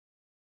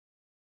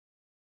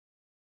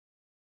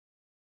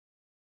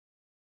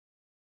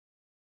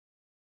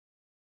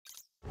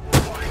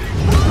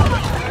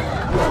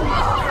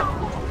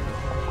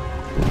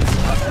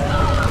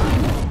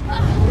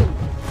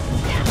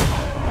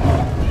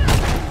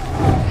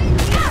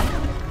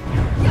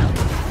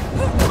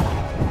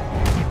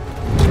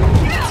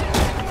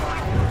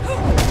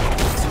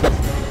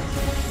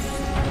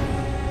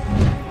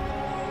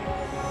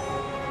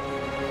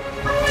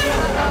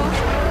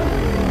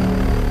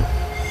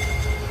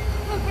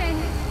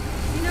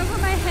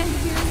in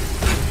here.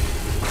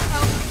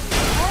 Oh,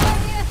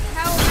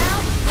 how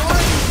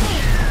about your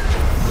name?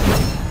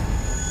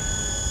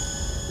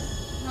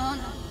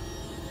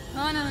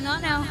 Oh no,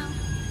 not now.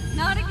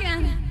 Not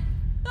again.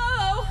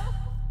 Oh!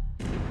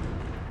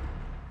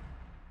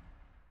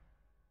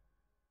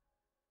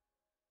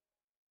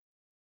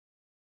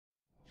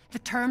 The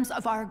terms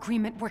of our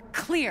agreement were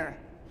clear.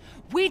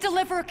 We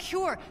deliver a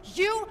cure.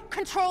 You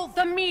control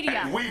the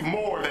media. And we've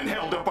more than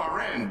held up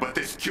our end, but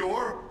this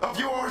cure of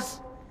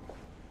yours?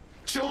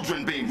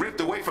 Children being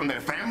ripped away from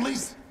their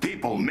families?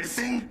 People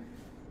missing?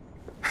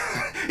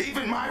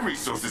 Even my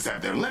resources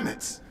have their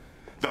limits.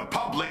 The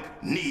public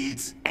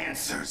needs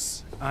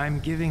answers. I'm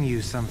giving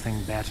you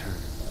something better.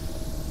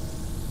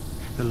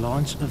 The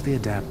launch of the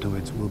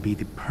Adaptoids will be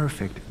the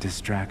perfect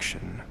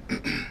distraction.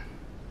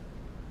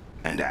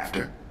 And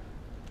after?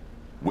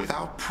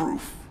 Without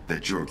proof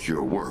that your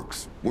cure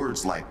works,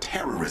 words like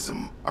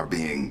terrorism are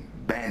being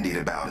bandied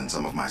about in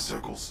some of my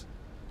circles.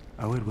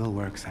 Oh, it will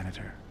work,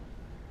 Senator.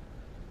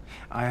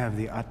 I have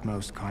the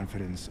utmost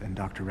confidence in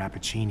Dr.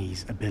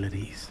 Rappaccini's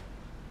abilities.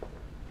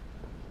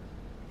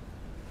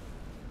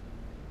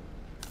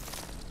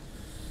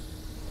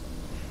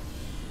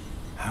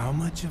 How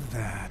much of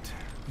that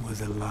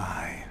was a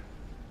lie?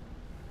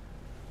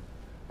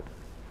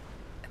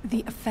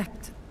 The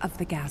effect of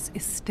the gas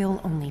is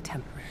still only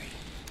temporary.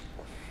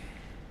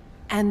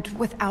 And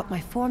without my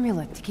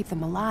formula to keep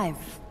them alive,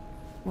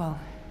 well,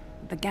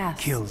 the gas...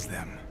 Kills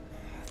them.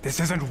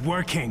 This isn't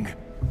working!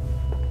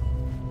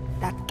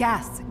 That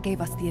gas gave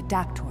us the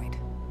Adaptoid.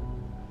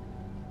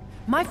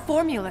 My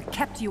formula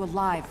kept you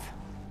alive.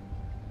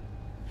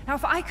 Now,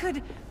 if I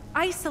could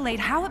isolate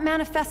how it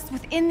manifests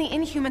within the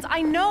Inhumans,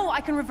 I know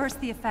I can reverse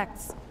the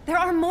effects. There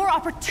are more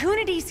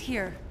opportunities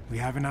here. We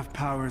have enough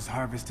powers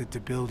harvested to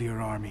build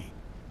your army.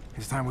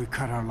 It's time we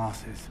cut our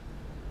losses.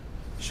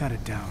 Shut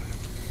it down.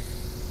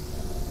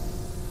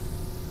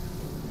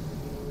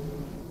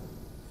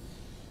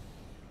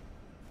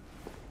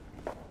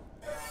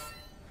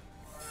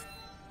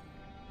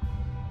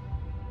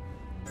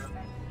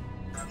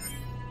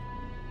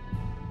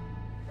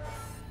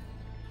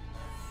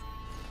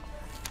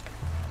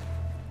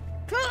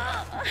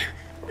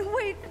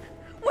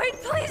 Wait,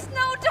 please,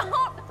 no,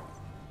 don't!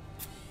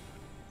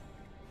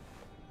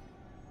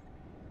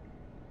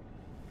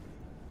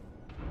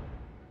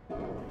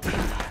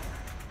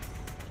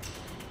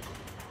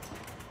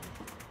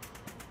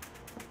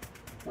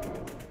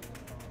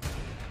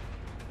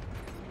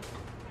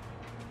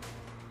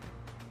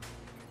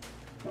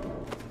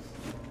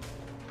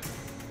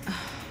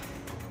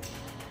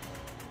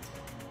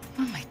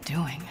 What am I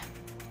doing?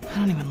 I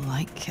don't even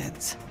like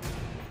kids.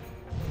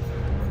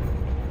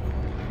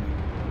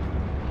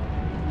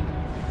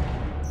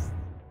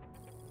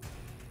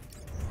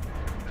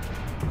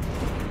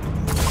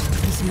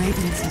 This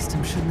maintenance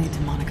system should lead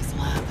to Monica's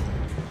lab.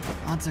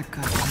 Odds are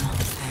good that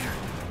Mom's there.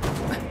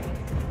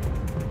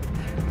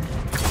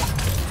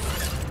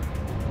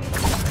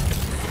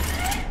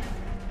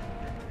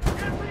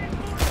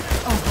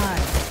 Oh, hi.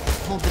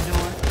 Hold the door.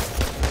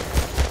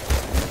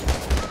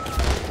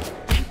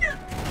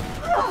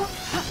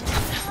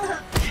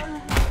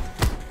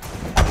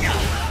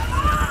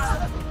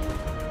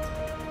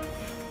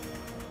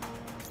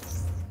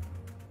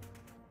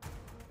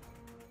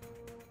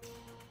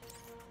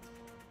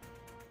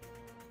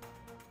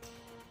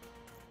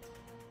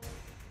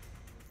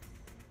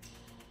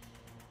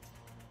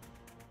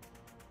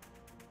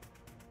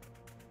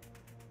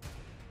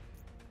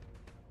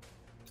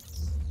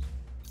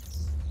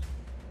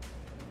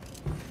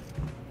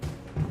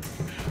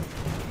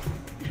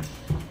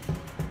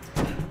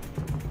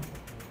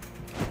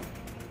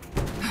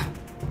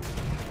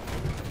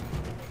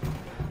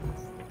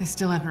 They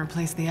still haven't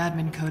replaced the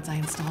admin codes I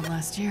installed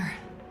last year.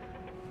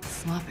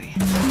 Sloppy.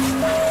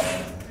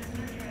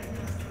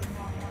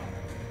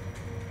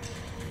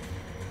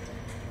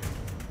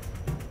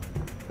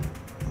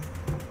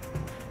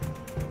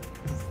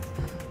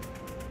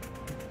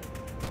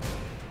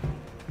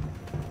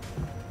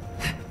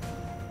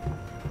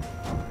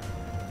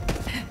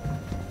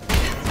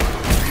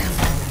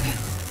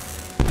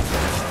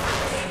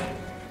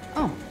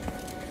 Oh,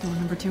 door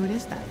number 2 it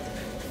is then.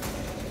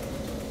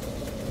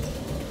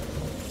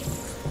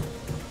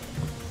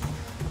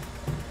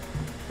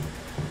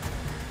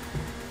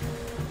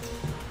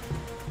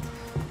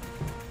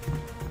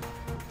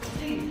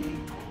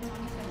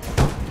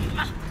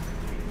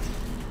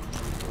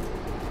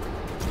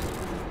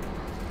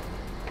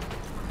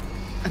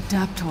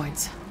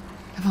 Adaptoids.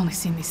 I've only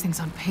seen these things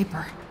on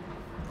paper.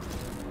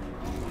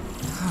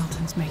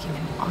 Carlton's making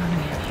an army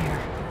in here.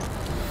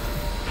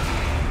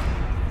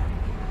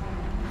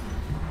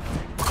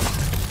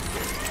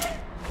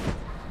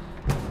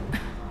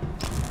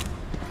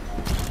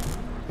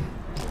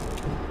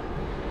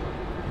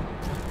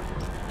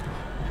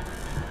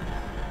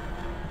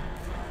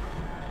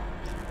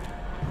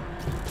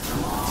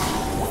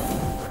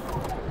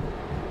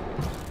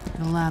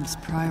 The lab's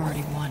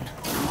priority 1.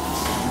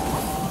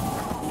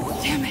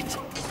 Damn it!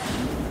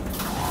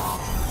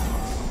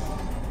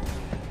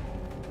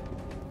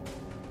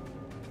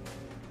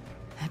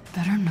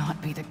 Better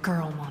not be the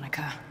girl,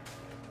 Monica.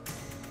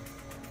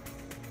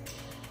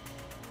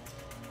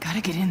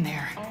 Gotta get in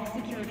there.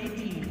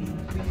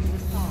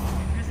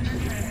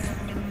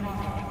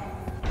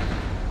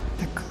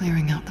 They're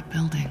clearing out the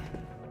building.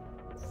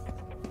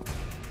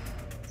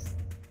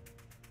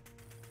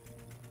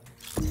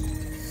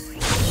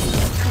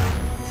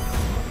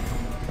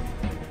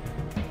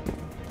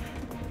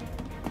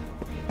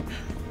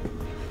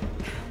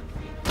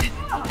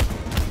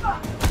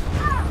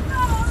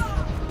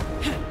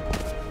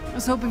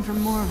 I was hoping for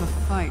more of a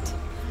fight.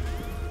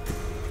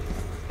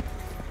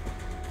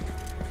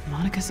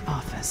 Monica's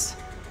office.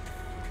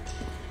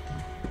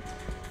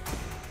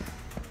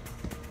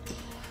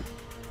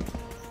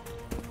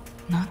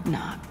 Knock,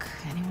 knock.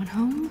 Anyone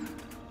home?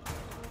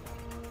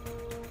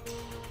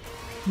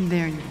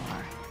 There you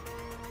are.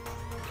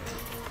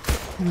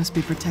 You must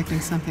be protecting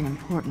something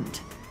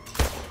important.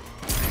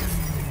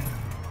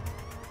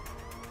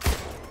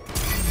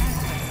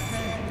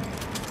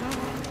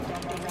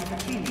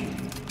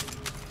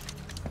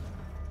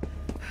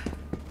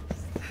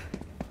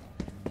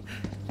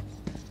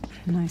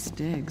 Nice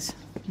digs.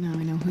 Now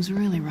I know who's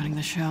really running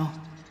the show.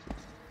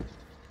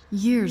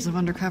 Years of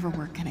undercover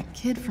work, and a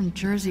kid from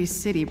Jersey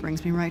City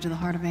brings me right to the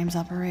heart of AIM's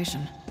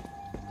operation.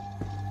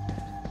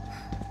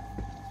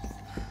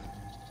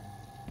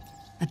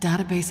 A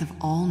database of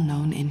all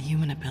known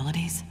inhuman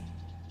abilities?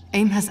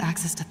 AIM has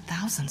access to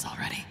thousands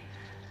already.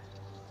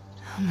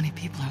 How many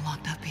people are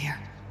locked up here?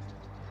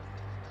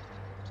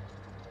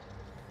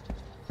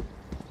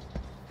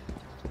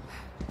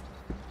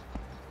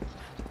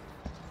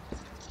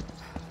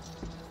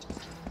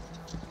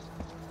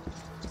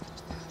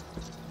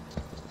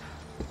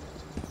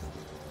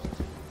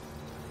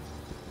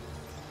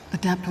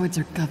 Adaptoids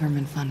are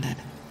government-funded.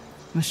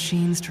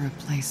 Machines to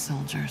replace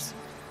soldiers.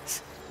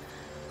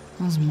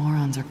 Those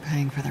morons are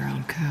paying for their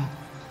own coup.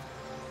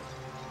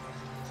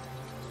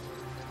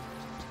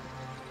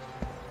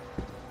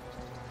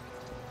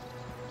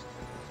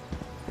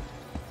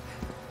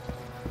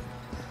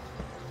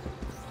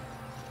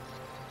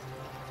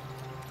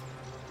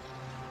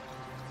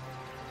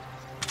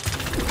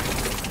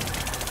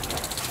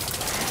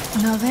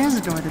 Now there's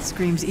a door that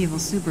screams evil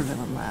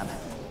supervillain lab.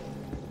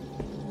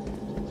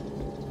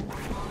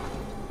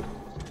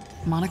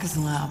 Monica's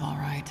lab, all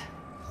right.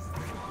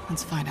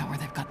 Let's find out where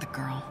they've got the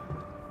girl.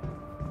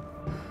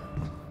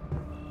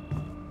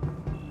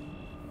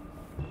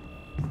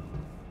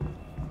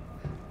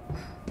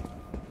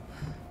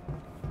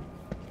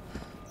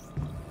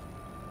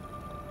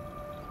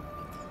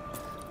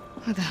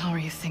 What the hell are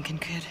you thinking,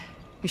 kid?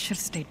 You should have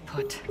stayed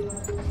put.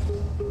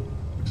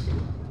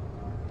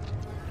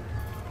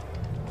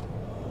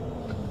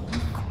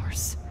 Of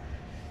course.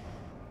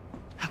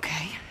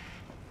 Okay.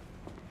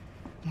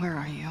 Where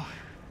are you?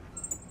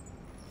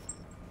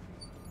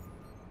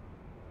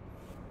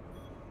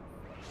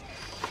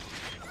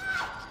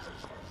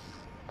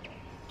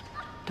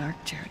 Dark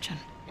Terrigen.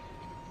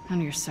 None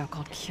of your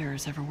so-called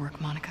cures ever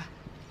work, Monica.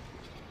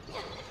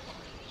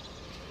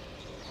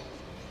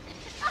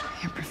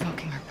 You're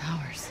provoking her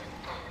powers.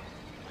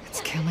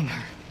 It's killing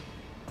her.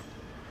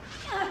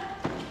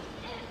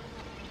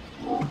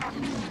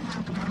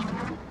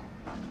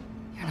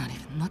 You're not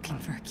even looking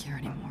for a cure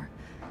anymore.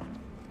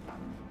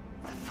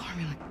 The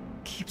formula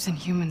keeps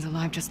Inhumans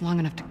alive just long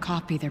enough to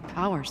copy their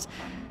powers.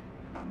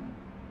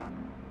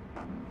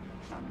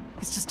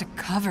 It's just a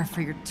cover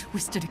for your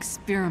twisted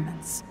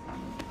experiments.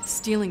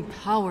 Stealing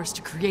powers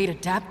to create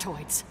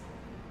adaptoids.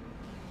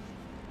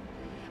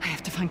 I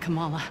have to find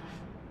Kamala.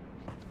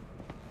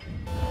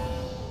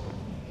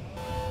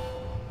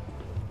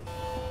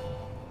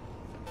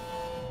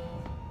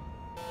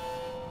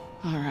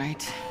 All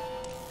right.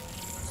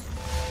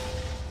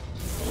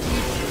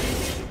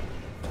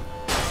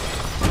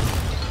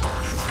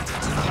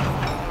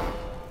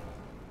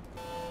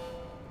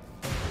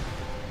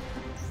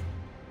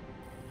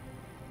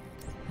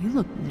 You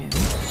look new.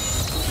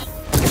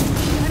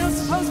 I don't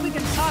suppose we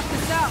can talk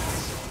this out.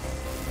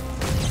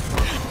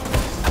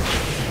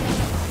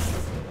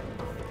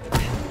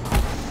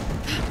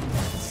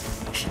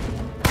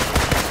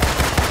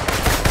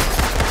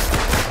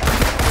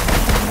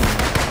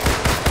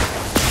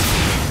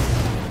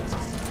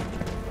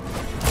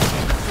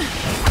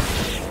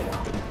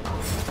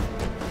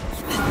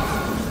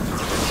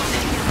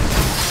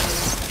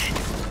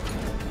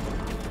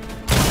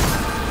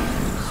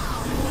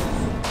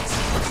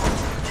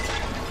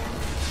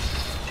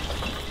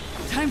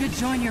 Time to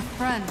join your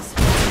friends. I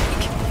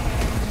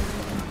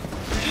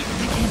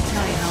can't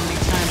tell you how many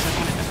times I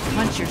wanted to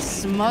punch your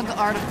smug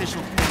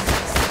artificial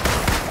faces.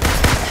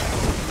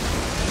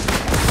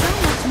 So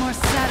much more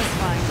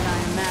satisfying than I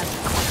imagined.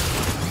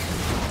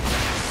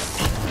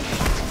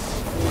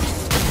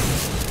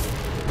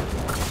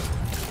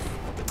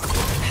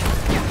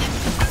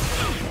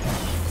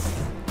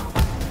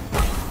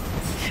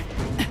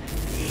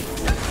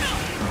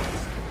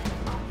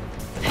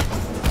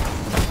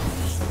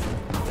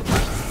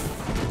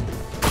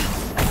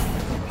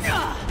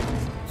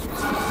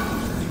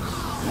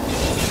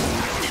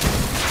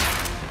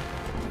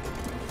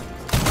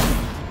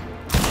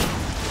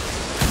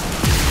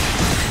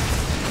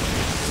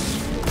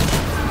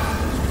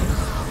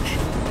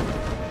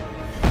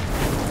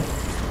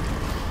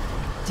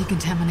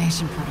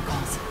 Decontamination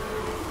protocols.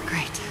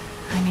 Great.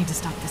 I need to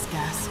stop this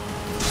gas.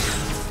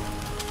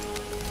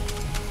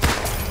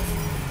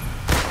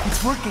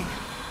 It's working.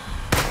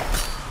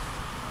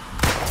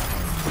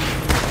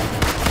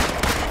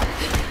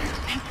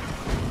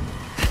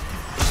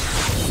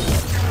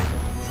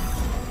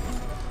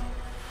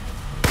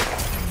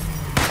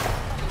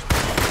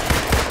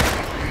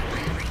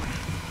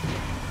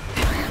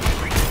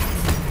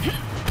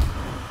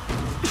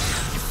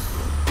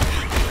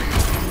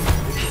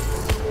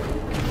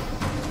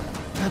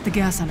 Got the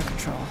gas under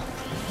control.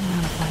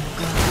 Now to find the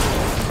gun.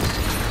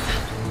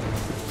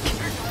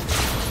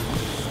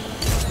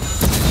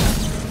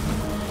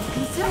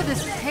 Consider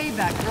this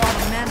payback for all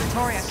the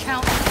mandatory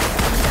accounting.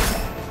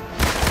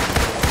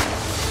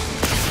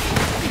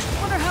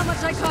 Wonder how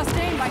much I cost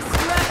AIM by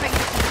scrapping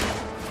it.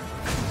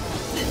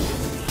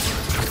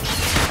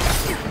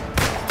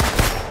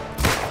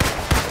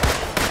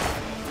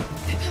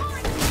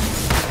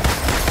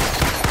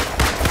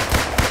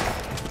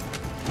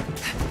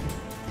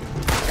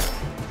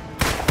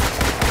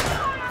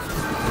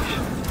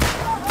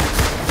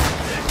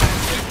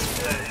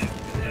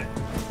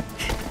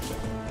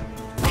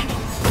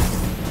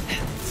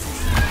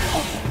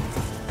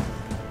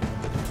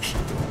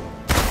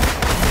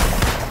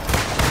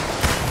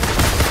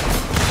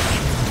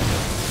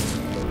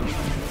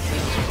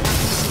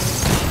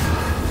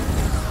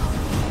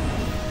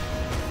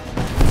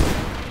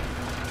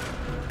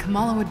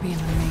 Kamala would be in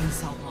the main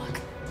cell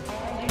block.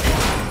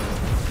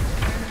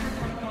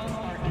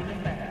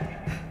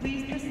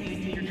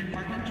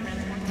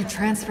 They're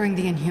transferring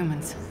the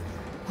Inhumans.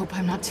 Hope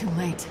I'm not too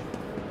late.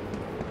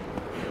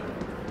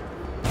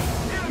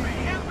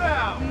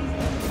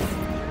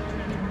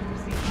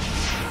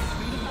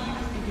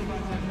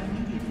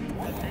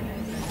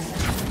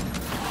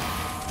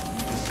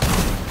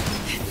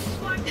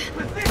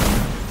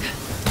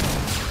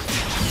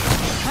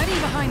 Hiding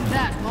behind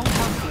that won't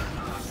help you.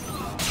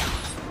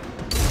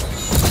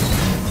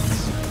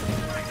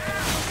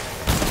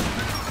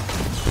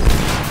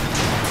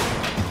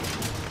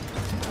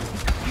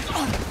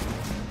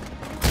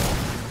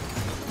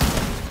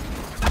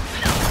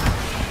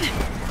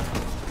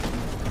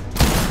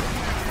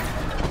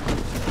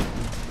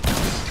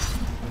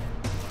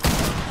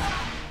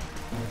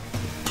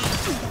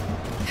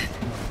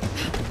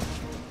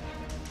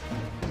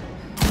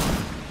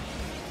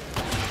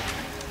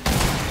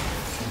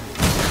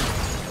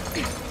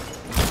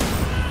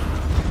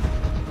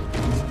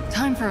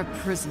 Time for a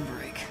prison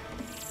break.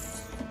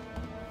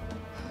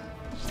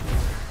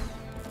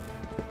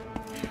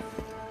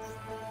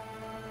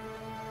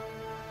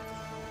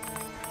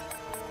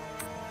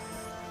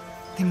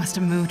 They must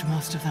have moved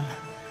most of them.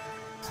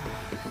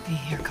 Be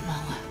here,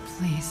 Kamala,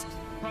 please.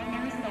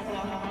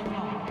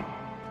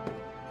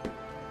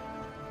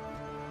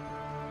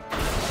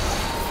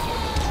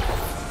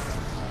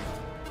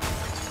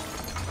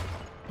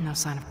 No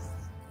sign of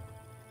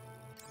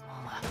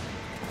Kamala.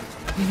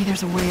 Maybe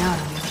there's a way out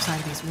on the other side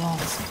of these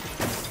walls.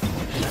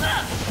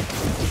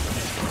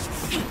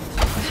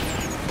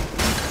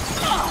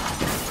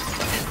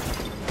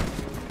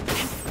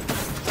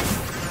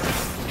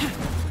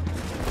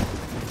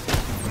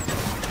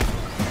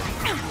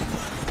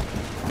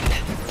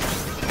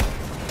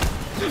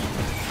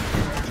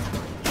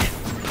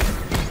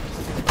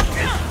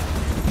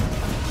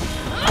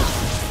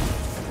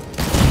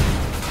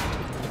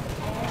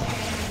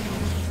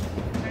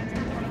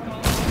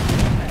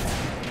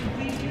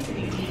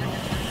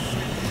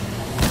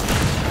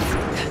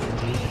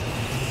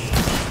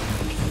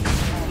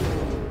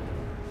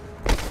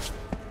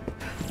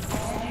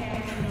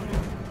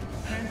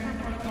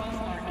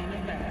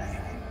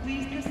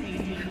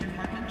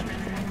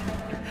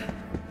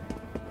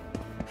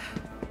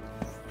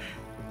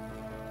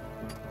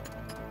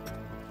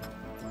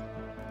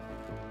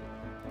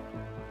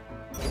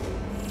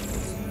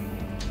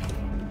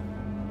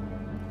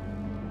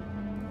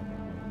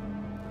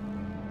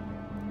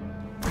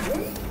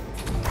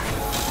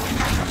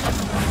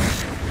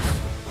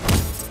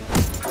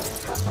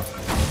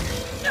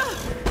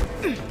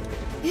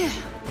 Yeah,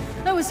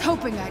 I was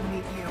hoping I'd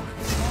meet you.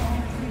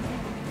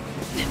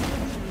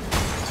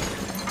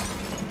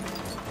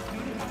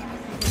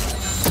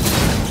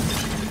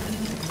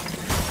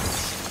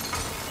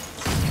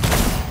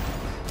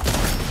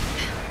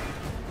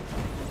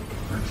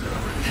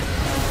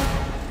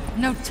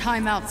 No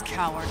timeouts,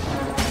 coward.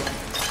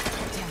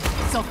 Damn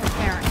it,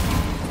 self-preparing.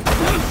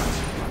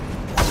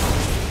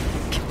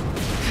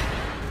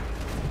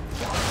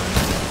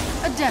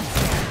 A death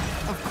scare,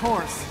 of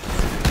course.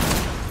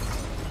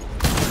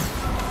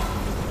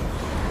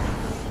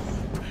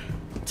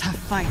 Tough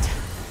fight.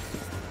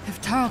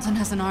 If Tarleton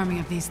has an army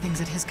of these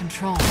things at his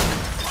control,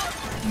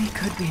 we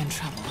could be in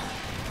trouble.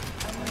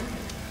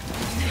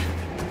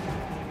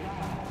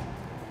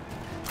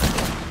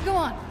 Go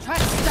on, try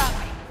to stop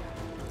me.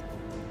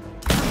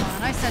 Come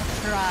on, I said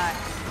try.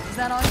 Is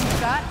that all you've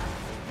got?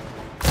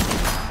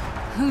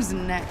 Who's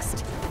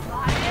next?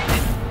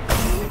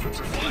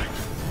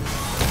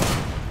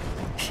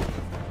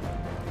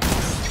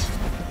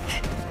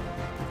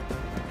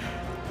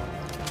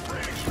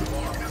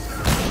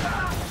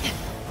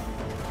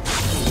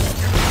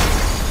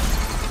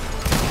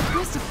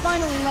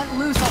 finally let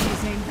loose on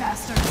these AIM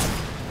bastards.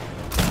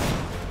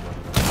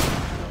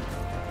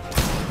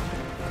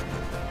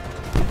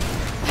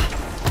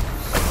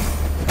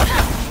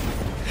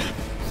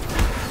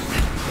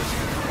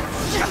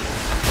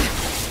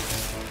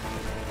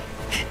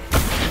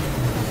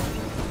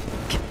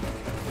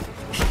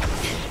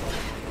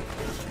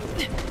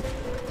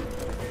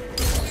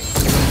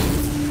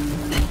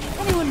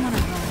 Anyone want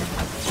to run?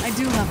 I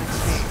do love its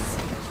face.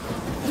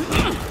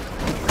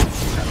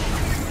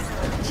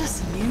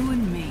 Just you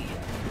and me.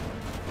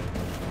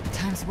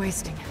 Time's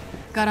wasting.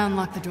 Gotta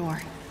unlock the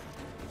door.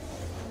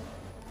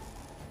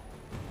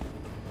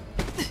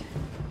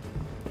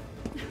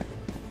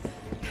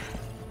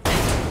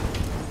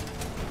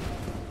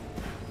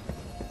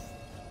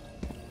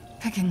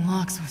 Picking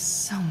locks was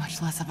so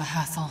much less of a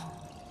hassle.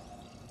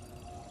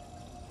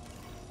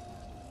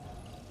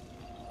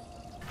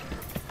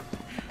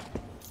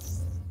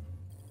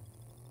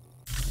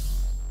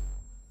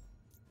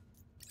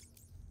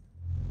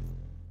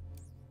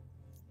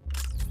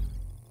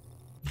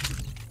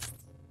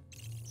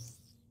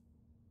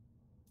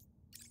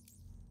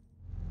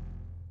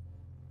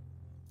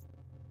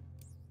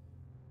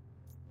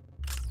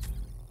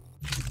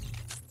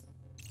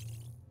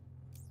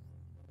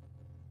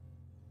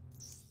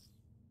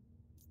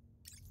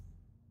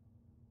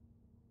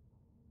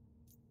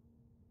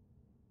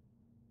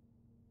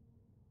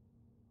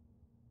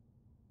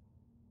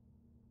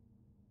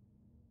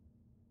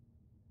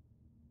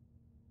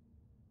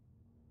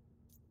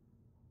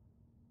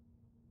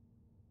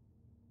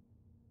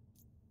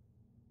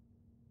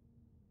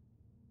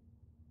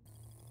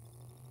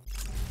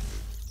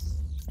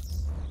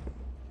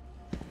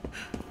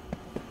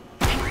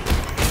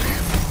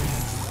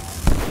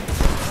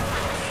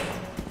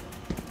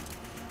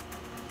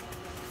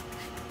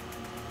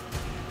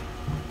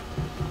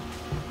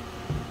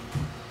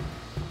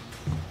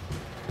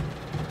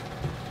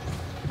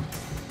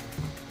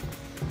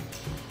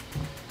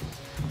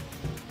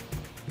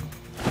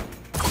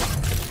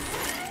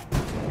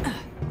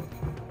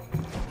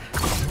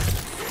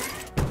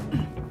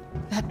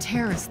 That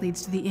terrace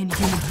leads to the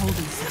Inhuman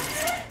holding cells.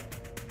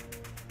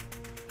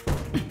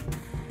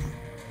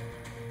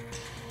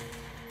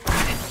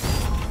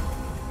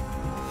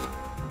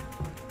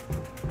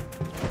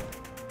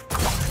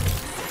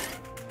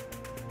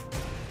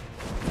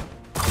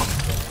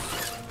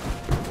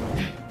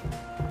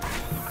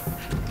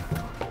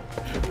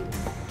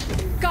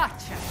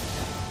 Gotcha!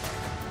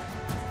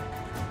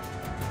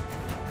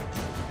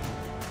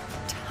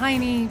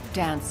 Tiny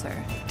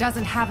dancer.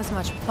 Doesn't have as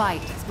much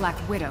bite as Black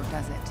Widow,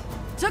 does it?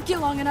 Took you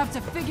long enough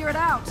to figure it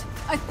out.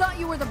 I thought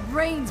you were the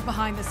brains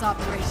behind this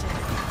operation.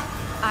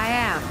 I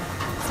am.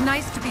 It's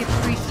nice to be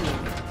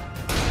appreciated.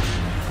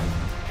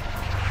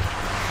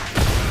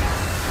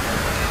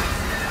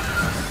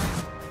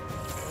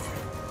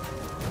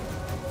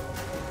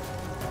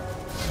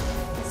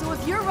 So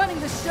if you're running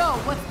the show,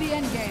 what's the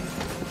endgame?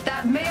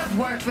 That may have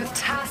worked with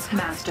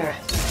Taskmaster,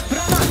 but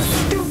I'm not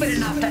stupid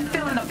enough to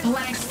fill in the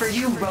blanks for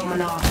you,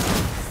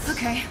 Romanoff.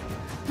 Okay,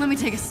 let me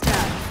take a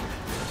stab.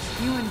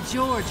 You and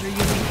George are using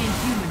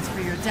Inhumans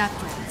for your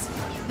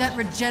adaptoids. That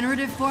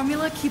regenerative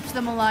formula keeps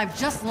them alive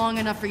just long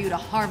enough for you to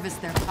harvest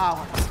their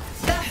powers.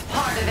 That's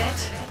part of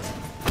it.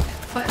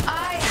 But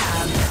I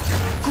have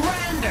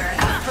grander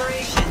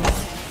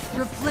aspirations.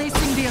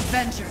 Replacing the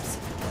Avengers.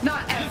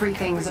 Not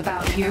everything's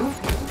about you.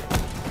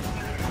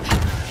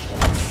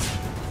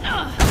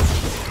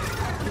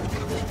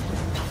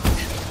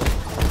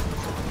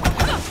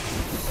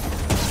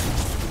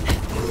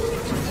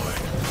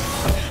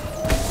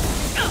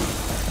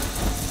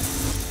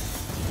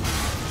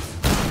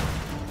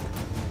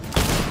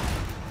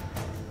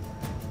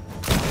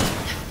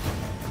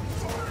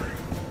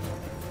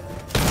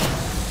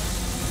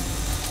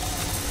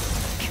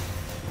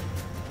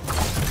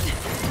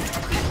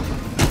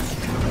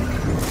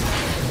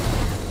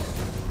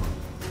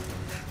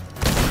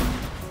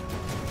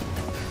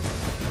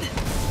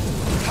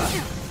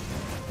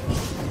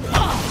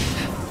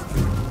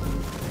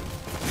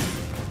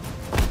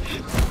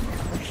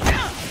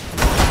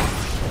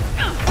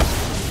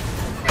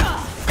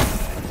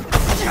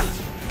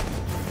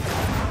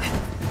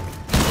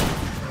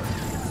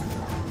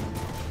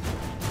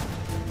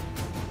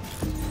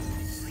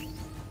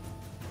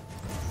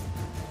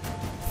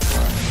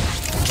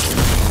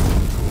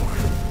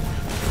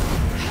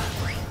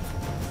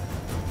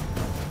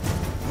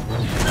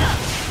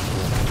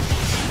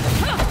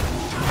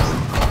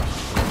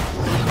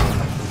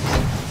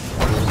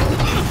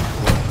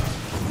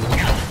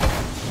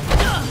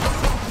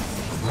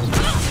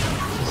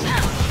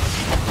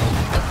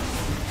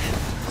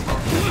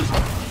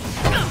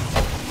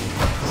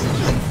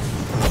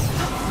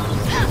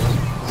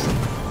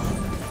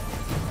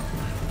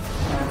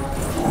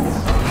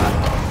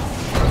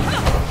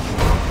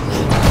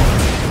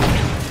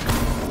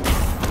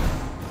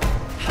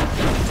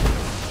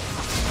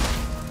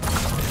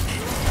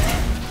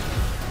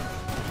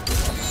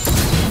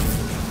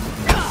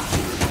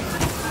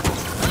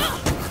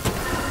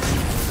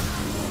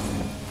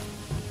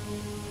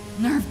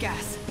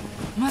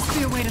 Must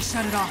be a way to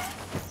shut it off.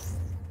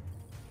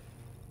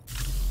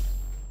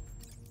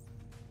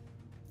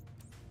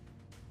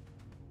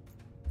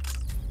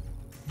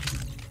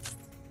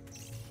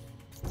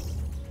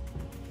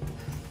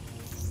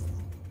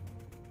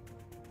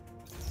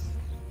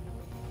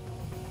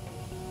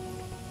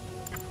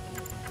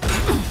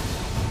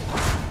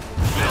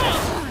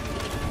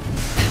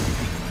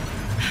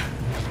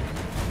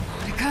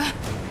 Monica,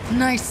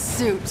 nice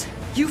suit.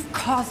 You've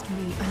caused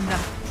me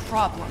enough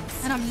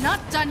problems. And I'm not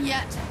done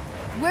yet.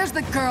 Where's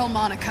the girl,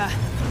 Monica?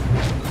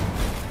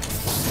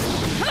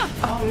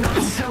 Oh,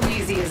 not so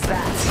easy as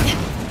that.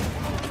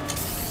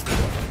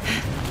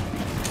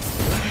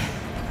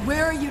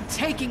 Where are you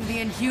taking the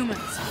Inhumans?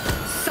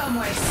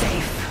 Somewhere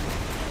safe.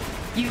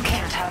 You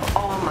can't have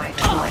all my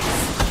toys.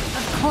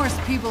 Of course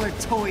people are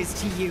toys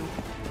to you.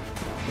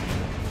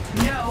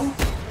 No,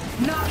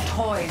 not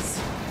toys.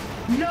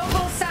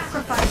 Noble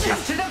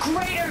sacrifices to the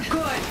greater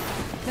good.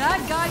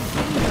 Bad guy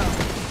bingo.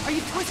 Are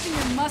you twisting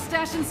your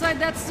mustache inside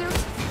that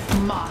suit?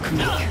 Mock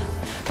me.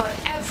 But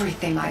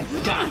everything I've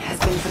done has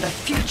been for the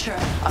future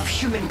of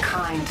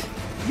humankind.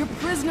 Your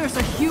prisoners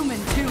are human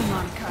too,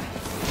 Monica.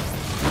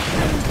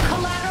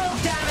 Collateral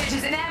damage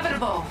is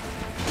inevitable.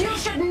 You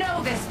should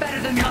know this better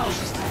than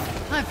most.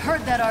 I've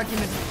heard that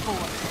argument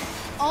before.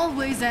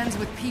 Always ends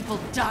with people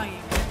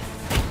dying.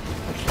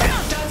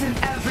 Doesn't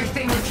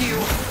everything with you?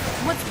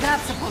 What's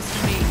that supposed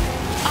to mean?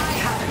 I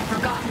haven't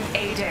forgotten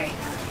A-Day.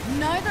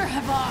 Neither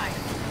have I.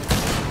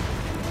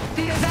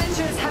 The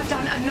Avengers have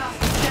done enough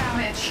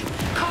damage,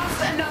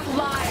 cost enough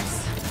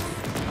lives.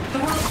 The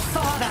world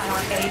saw that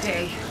on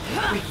A-Day.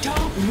 We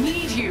don't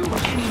need you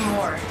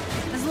anymore.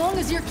 As long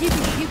as you're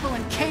keeping people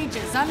in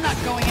cages, I'm not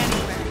going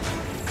anywhere.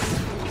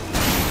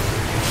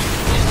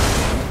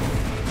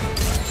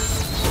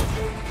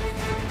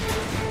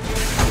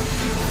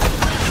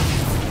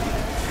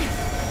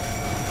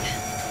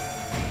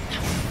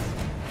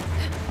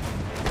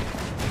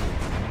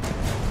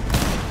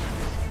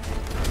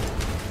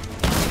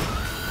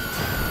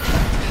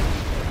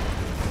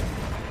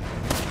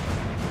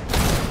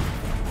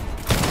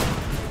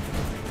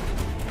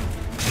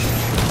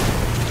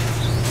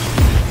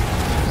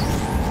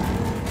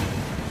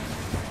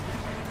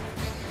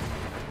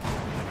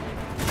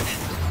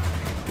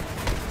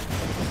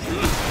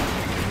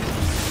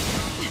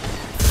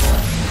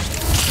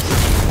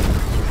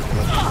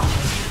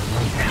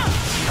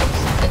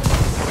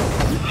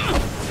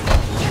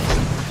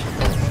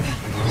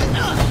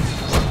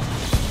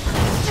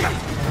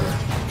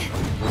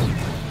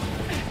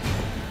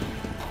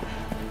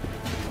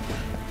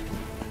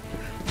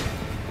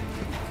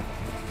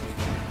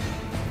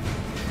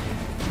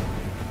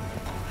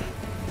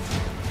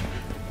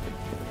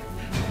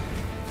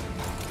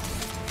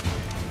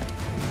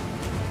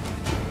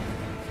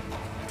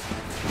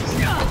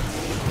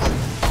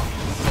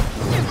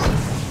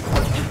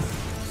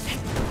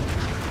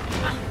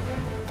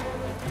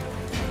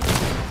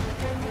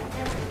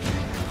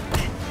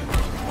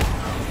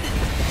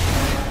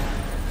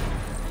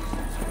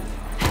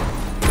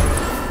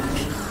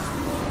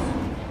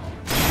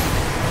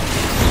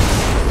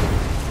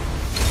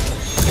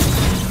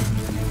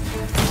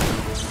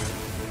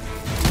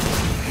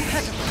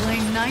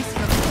 Nice for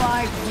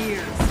 5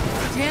 years.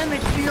 Damn,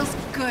 it feels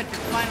good to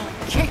finally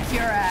kick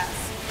your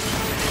ass.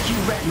 You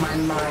read my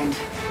mind.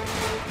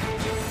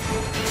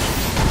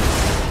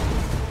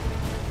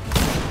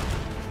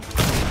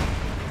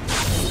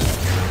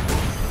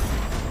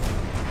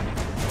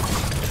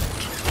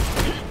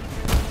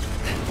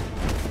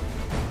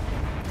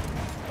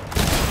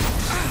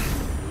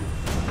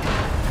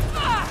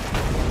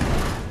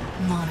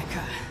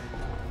 Monica,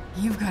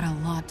 you've got a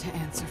lot to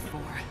answer for.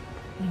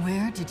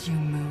 Where did you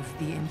move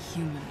the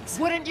Inhumans?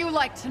 Wouldn't you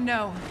like to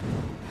know?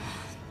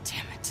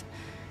 Damn it.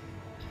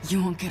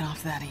 You won't get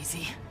off that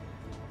easy.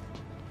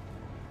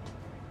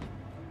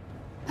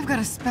 I've got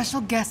a special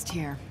guest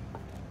here.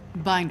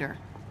 Binder.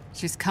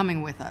 She's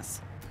coming with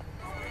us.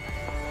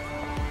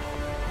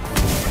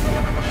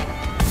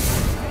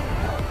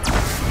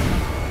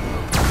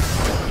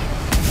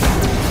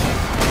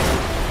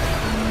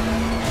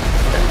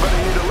 Anybody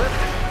need a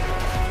lift?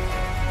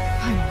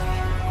 Finally.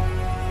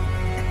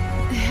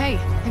 Hey,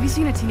 have you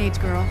seen a teenage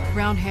girl?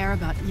 Brown hair,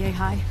 about yay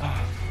high?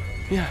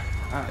 Yeah,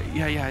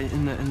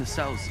 in the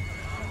cells.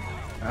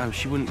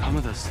 She wouldn't come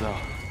with us, though.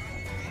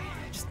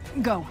 Just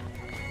go.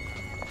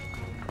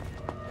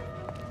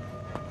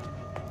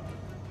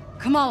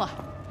 Kamala.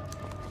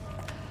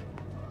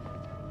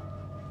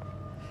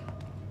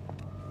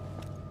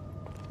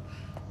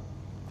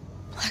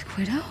 Black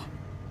Widow?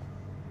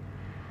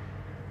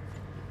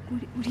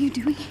 What are you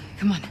doing?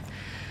 Come on.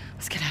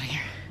 Let's get out of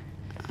here.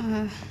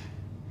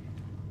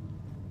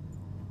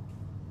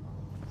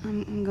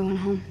 I'm going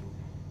home.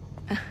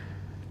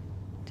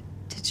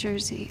 To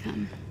Jersey.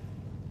 I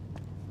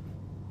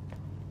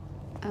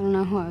don't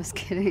know who I was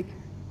kidding.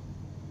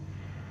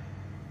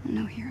 I'm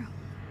no hero.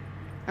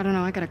 I don't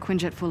know, I got a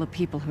Quinjet full of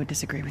people who would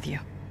disagree with you.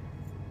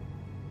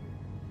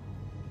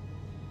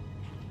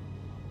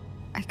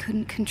 I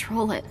couldn't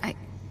control it. I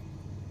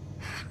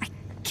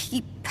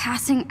keep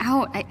passing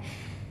out. I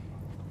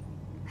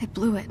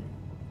blew it.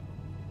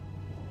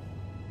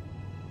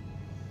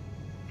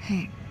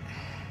 Hey.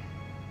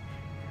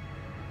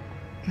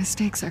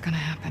 Mistakes are gonna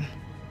happen.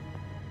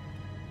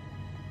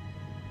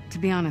 To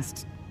be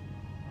honest,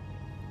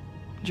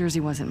 Jersey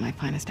wasn't my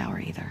finest hour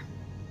either.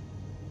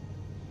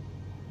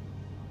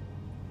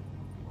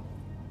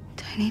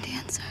 Tiny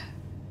Dancer.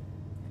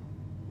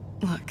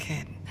 Look,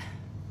 kid.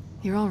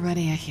 You're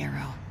already a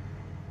hero.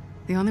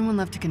 The only one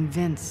left to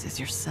convince is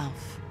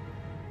yourself.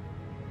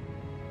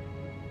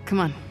 Come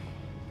on.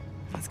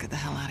 Let's get the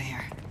hell out of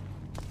here.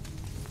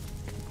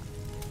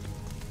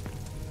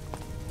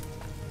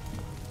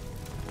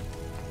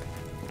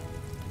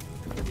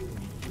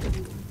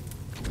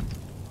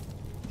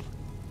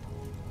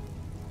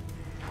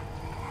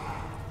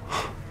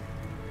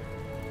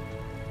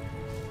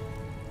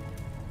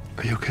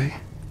 Are you okay?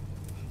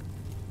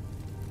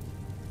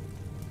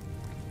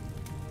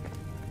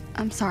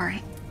 I'm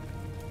sorry.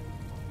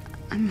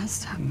 I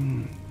messed up.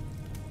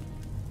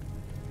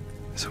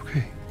 It's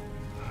okay.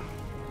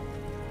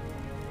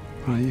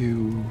 Why don't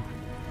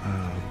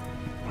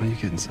you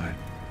get inside?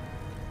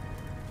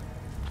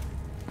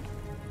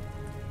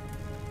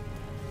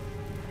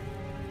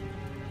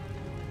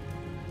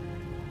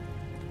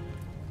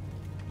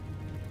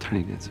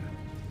 Tiny Dancer.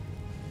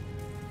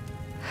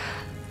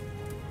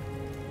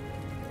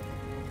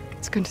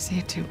 It's good to see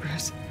you too,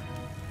 Bruce.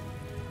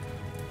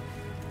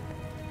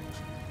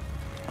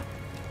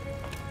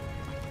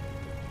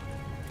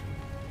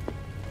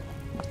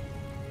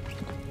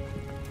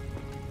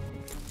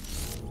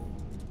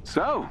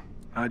 So,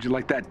 how'd you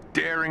like that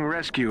daring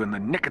rescue in the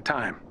nick of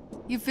time?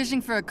 You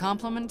fishing for a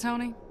compliment,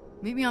 Tony?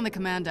 Meet me on the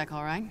command deck,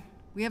 all right?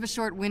 We have a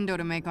short window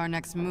to make our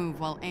next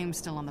move while AIM's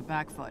still on the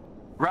back foot.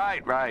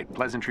 Right.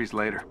 Pleasantries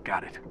later.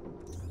 Got it.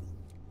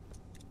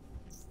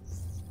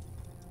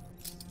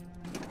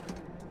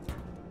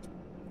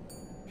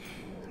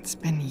 It's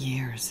been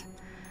years.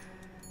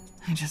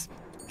 I just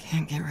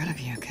can't get rid of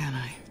you, can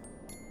I?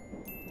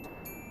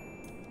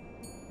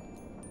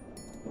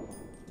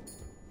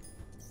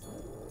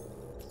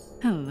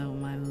 Hello,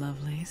 my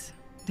lovelies.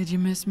 Did you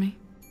miss me?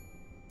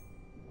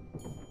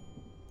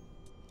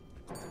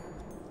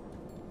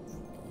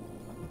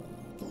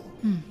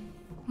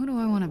 Who do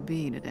I want to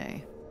be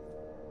today?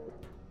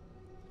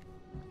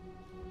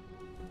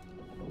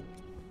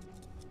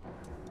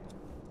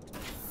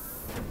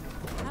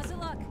 How's it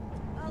look?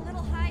 A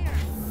little higher.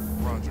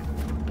 Roger.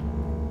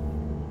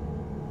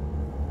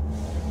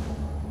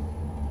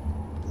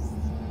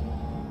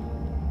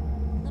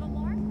 A little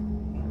more?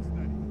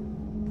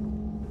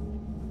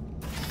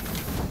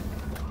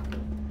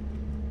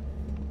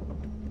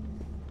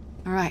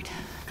 All right,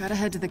 gotta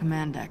head to the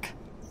command deck.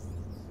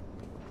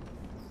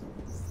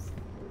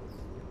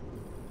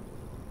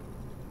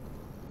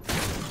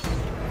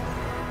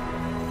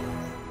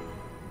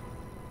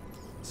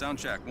 Sound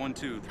check, 1,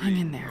 2, 3.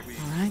 Hang in there,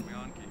 all right?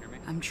 Can you hear me?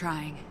 I'm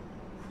trying.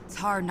 It's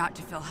hard not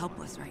to feel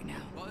helpless right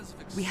now.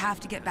 We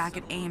have to get back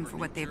at AIM for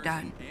what they've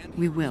done.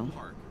 We will.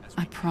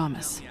 I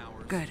promise.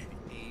 Good.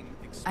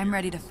 I'm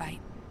ready to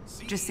fight.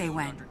 Just say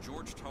when. Dr.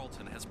 George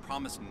Tarleton has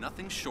promised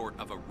nothing short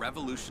of a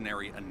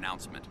revolutionary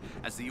announcement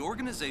as the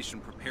organization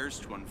prepares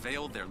to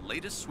unveil their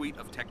latest suite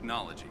of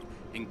technology,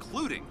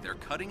 including their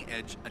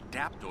cutting-edge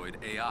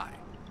Adaptoid AI.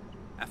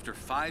 After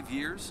 5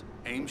 years,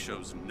 AIM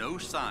shows no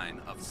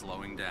sign of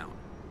slowing down.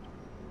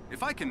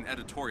 If I can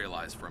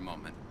editorialize for a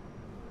moment,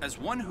 as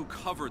one who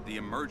covered the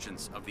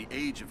emergence of the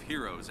Age of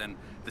Heroes and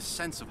the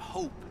sense of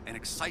hope and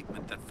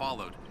excitement that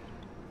followed,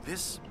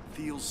 this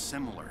feels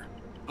similar,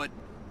 but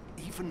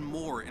even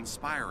more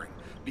inspiring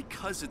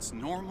because it's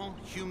normal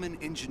human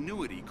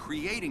ingenuity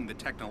creating the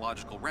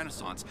technological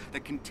renaissance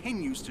that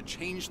continues to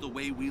change the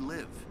way we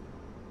live.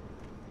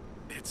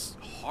 It's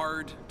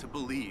hard to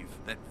believe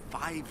that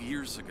 5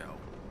 years ago,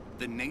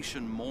 the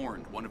nation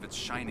mourned one of its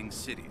shining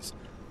cities.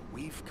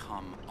 We've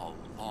come a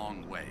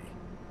long way.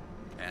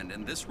 And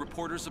in this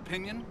reporter's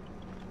opinion,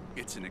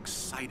 it's an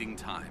exciting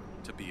time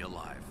to be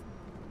alive.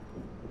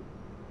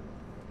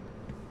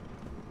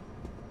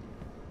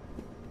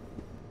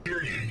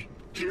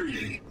 Hear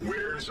ye,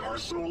 wares are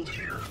sold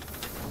here.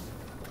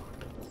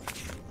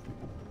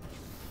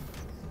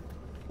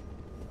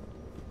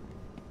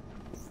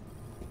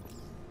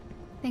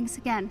 Thanks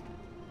again.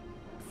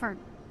 For...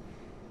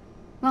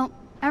 well,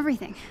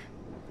 everything.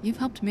 You've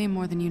helped me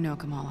more than you know,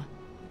 Kamala.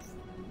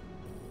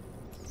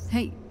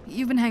 Hey,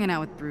 you've been hanging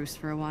out with Bruce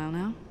for a while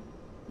now.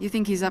 You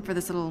think he's up for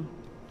this little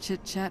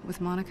chit-chat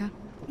with Monica?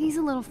 He's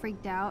a little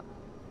freaked out,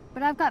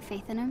 but I've got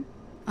faith in him.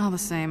 All the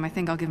same, I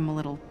think I'll give him a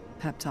little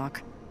pep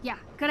talk. Yeah,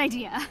 good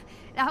idea.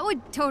 That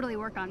would totally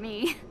work on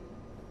me.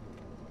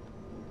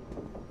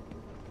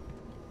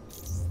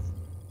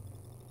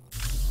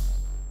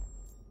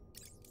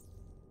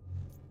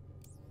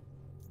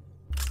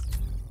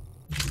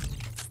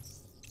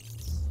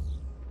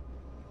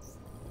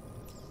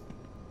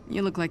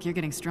 You look like you're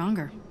getting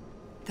stronger.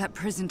 That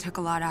prison took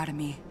a lot out of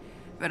me,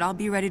 but I'll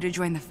be ready to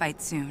join the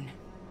fight soon.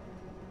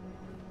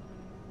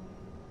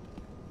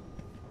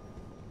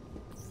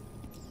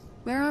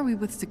 Where are we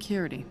with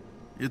security?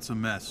 It's a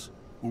mess.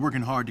 We're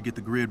working hard to get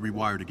the grid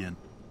rewired again.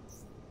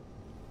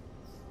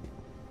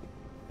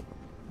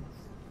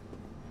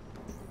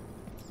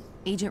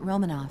 Agent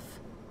Romanoff.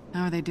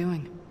 How are they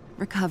doing?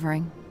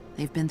 Recovering.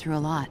 They've been through a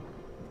lot.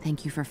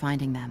 Thank you for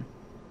finding them.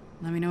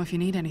 Let me know if you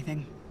need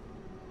anything.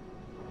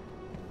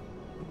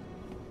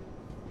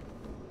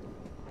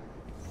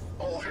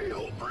 All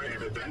hail, brave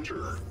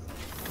adventurer.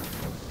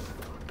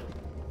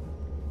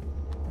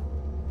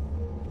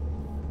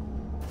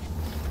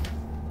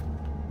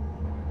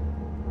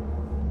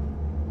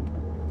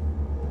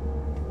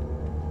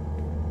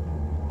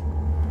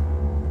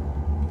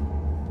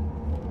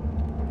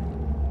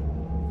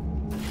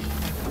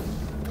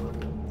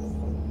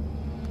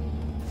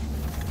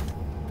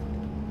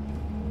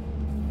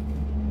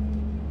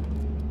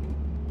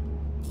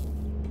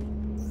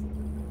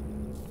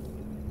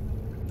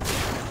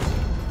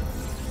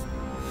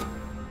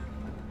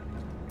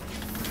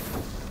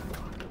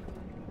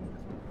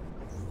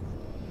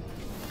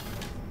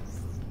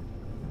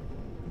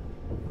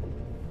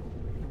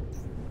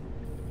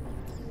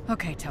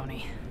 Okay,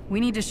 Tony.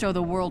 We need to show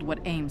the world what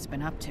AIM's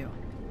been up to.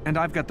 And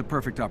I've got the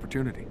perfect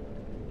opportunity.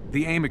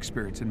 The AIM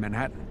experience in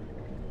Manhattan.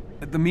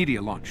 The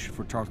media launch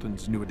for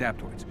Tarleton's new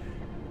adaptoids.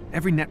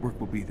 Every network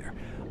will be there.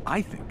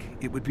 I think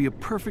it would be a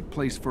perfect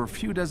place for a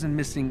few dozen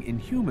missing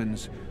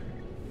Inhumans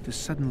to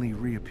suddenly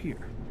reappear.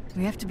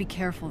 We have to be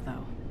careful,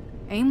 though.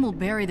 AIM will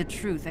bury the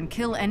truth and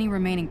kill any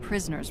remaining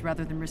prisoners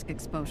rather than risk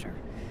exposure.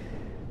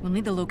 We'll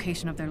need the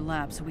location of their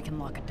lab so we can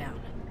lock it down.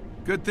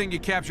 Good thing you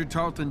captured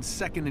Tarleton's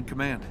second in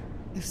command.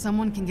 If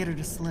someone can get her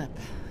to slip,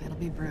 it'll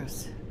be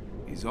Bruce.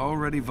 He's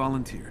already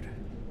volunteered.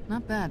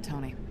 Not bad,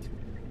 Tony.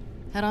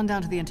 Head on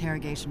down to the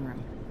interrogation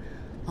room.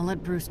 I'll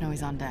let Bruce know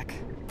he's on deck.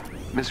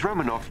 Miss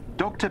Romanoff,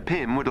 Dr.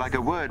 Pym would like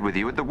a word with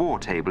you at the war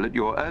table at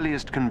your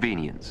earliest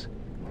convenience.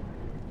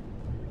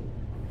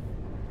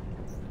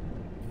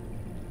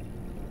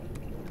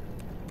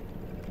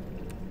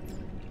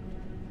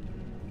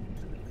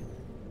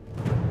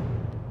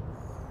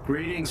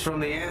 Greetings from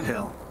the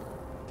Anthill.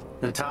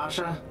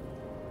 Natasha,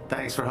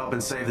 thanks for helping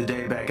save the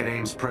day back at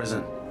Ames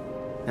Prison,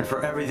 and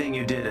for everything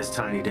you did as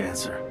Tiny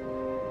Dancer.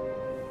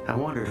 I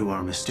wondered who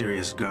our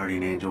mysterious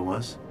guardian angel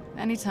was.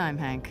 Anytime,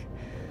 Hank.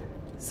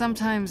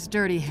 Sometimes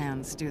dirty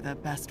hands do the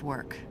best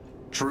work.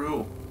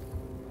 True.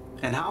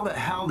 And how the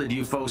hell did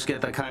you folks get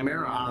the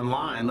Chimera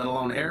online, let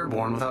alone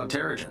airborne, without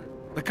Terrigen?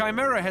 The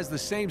Chimera has the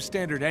same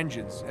standard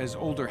engines as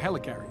older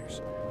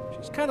helicarriers.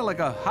 She's kind of like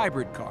a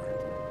hybrid car.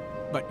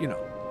 But, you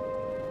know,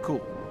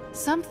 cool.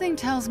 Something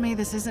tells me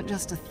this isn't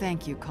just a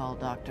thank you call,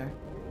 Doctor.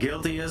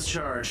 Guilty as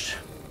charged.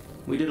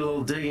 We did a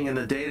little digging in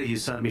the data you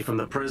sent me from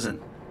the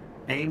prison.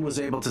 AIM was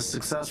able to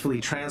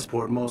successfully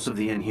transport most of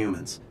the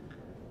Inhumans.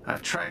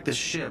 I've tracked the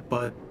ship,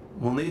 but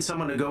we'll need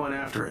someone to go in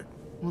after it.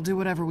 We'll do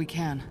whatever we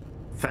can.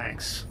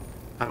 Thanks.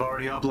 I've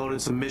already uploaded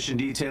some mission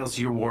details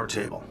to your war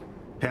table.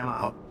 Pam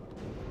out.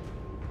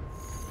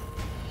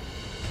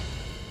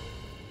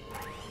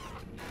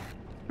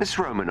 Miss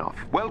Romanoff,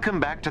 welcome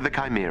back to the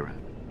Chimera.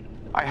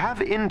 I have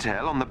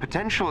intel on the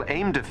potential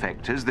AIM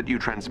defectors that you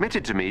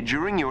transmitted to me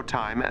during your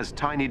time as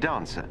Tiny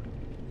Dancer.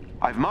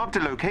 I've marked a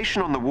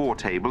location on the war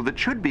table that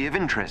should be of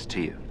interest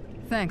to you.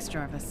 Thanks,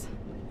 Jarvis.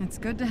 It's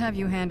good to have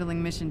you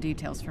handling mission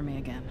details for me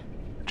again.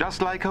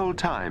 Just like old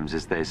times,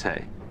 as they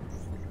say.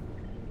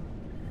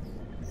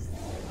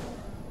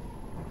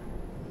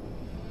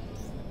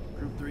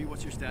 Group 3,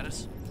 what's your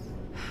status?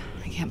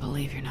 I can't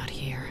believe you're not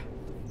here.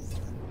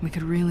 We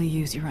could really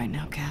use you right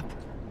now, Cap.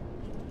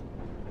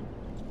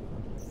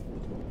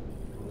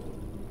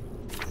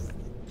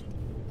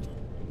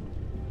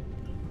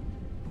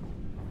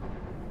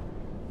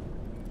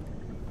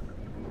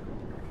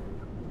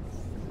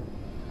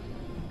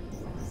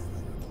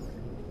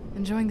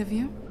 Enjoying the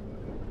view?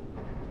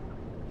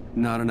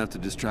 Not enough to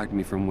distract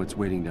me from what's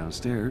waiting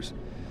downstairs.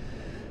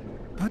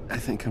 But I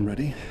think I'm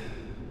ready.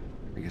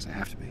 I guess I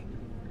have to be.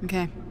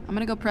 Okay, I'm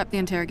gonna go prep the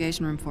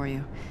interrogation room for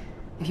you.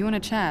 If you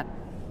want to chat,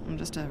 I'm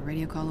just a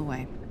radio call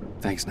away.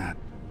 Thanks, Nat.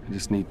 I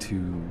just need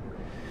to,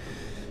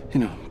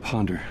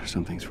 ponder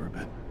some things for a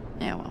bit.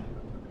 Yeah, well,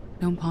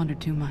 don't ponder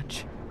too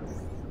much.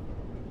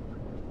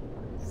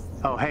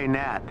 Oh, hey,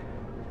 Nat.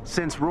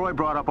 Since Roy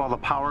brought up all the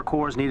power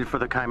cores needed for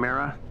the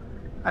Chimera,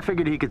 I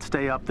figured he could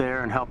stay up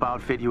there and help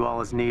outfit you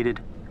all as needed.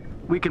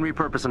 We can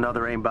repurpose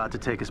another aimbot to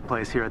take his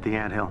place here at the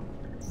Anthill.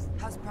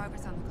 How's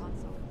progress on the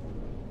console?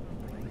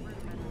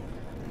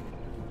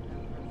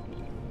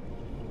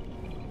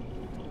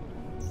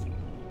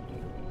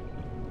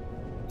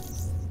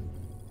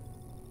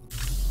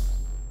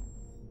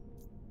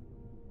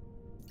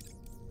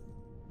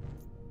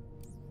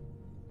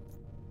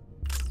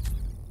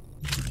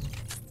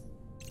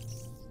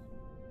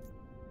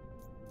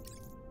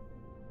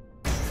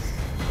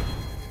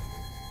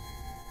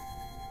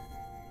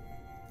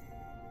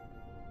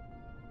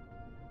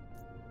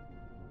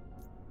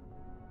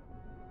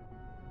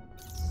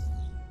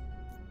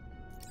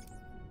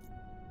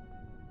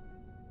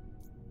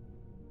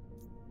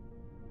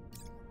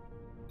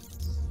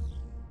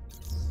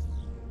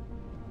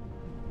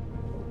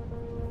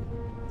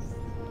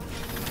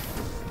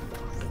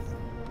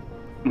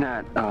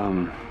 Nat,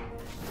 I'm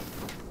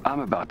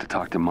about to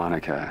talk to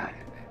Monica.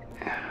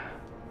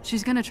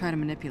 She's gonna try to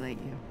manipulate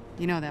you.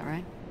 You know that,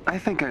 right? I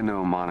think I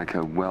know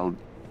Monica well.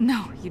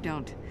 No, you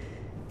don't.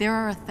 There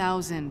are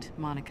 1,000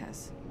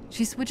 Monicas.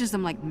 She switches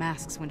them like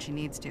masks when she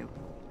needs to.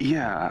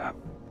 Yeah.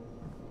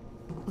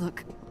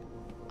 Look,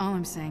 all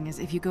I'm saying is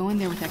if you go in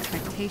there with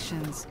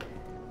expectations,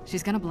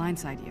 she's gonna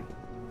blindside you.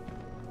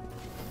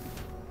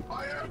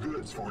 I have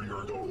goods for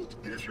your gold,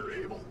 if you're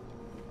able.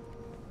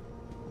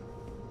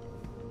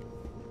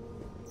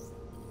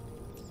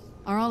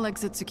 Are all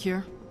exits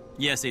secure?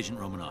 Yes, Agent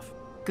Romanoff.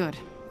 Good.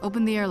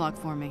 Open the airlock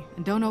for me,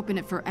 and don't open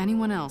it for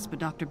anyone else but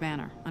Dr.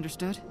 Banner.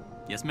 Understood?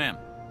 Yes, ma'am.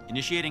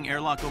 Initiating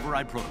airlock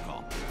override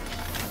protocol.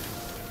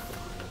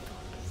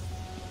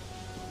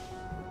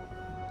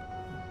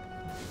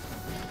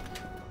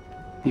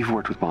 You've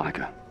worked with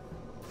Monica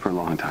for a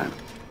long time.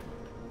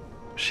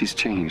 She's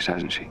changed,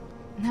 hasn't she?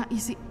 Now, you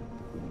see,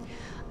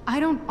 I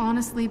don't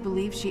honestly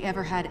believe she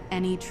ever had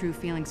any true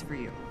feelings for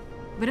you.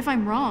 But if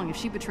I'm wrong, if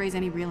she betrays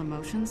any real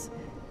emotions,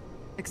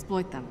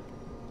 exploit them.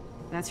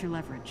 That's your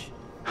leverage.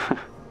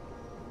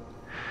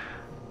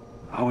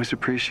 Always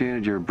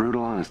appreciated your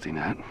brutal honesty,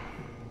 Nat.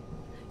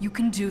 You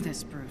can do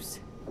this, Bruce.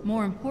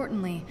 More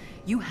importantly,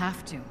 you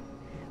have to.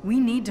 We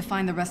need to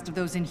find the rest of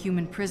those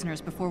Inhuman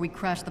prisoners before we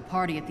crash the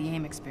party at the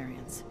AIM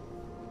experience.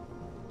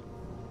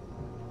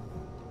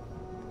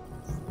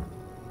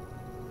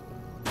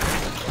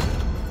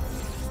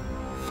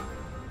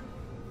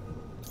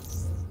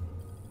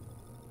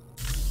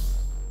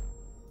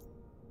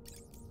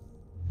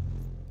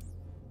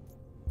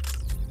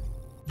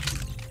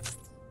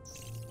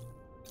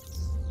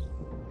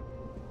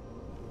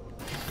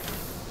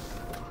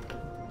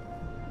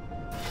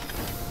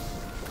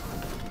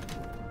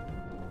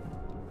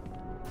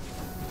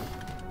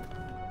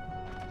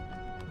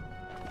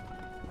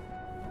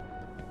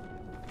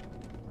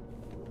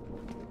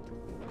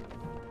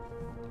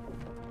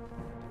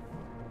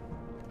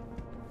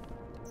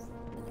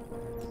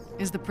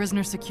 Is the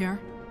prisoner secure?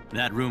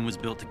 That room was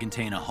built to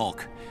contain a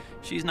Hulk.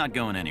 She's not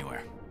going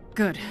anywhere.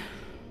 Good.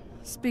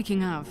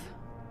 Speaking of,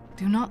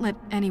 do not let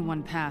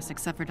anyone pass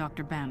except for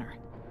Dr. Banner.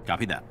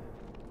 Copy that.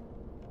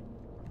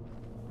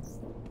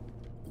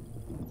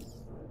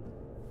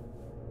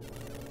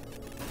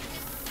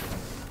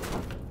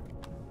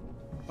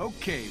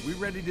 Okay, we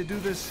ready to do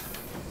this?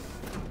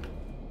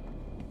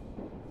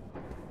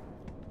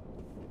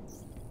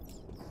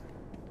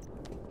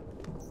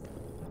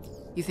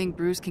 You think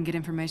Bruce can get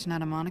information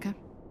out of Monica?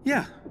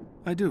 Yeah,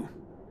 I do.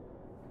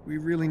 We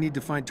really need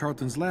to find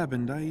Tarleton's lab,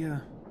 and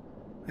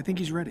I think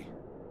he's ready.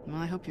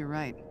 Well, I hope you're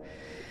right.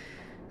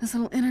 This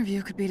little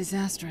interview could be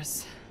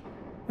disastrous.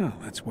 Well,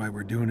 that's why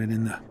we're doing it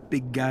in the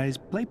big guy's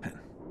playpen.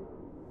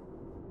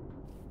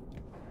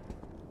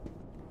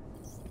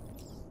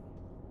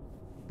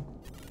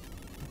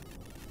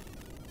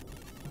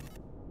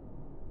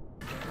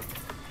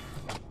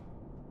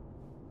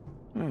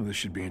 Oh, this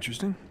should be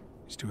interesting.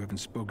 These two haven't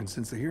spoken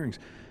since the hearings.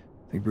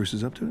 Think Bruce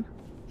is up to it?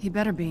 He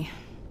better be.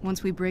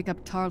 Once we break up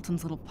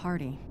Tarleton's little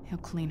party, he'll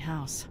clean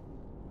house.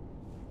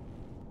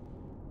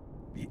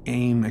 The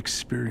AIM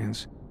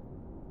experience.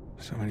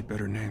 So many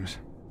better names.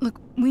 Look,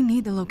 we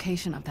need the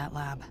location of that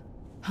lab.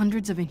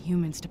 Hundreds of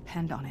Inhumans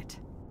depend on it.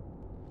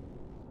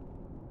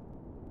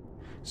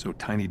 So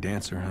Tiny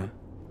Dancer, huh?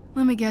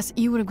 Let me guess,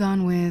 you would have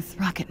gone with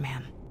Rocket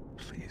Man.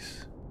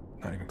 Please.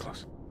 Not even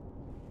close.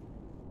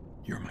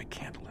 You're my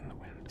candle in the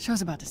wind.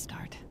 Show's about to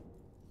start.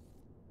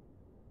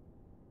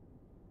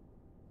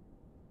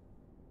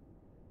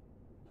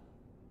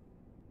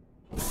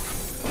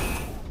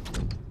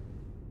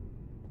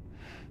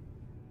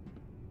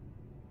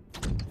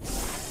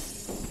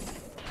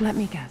 Let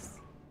me guess.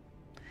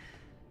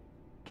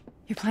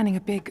 You're planning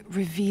a big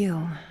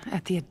reveal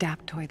at the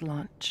Adaptoid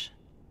launch.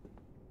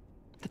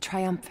 The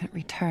triumphant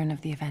return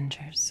of the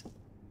Avengers.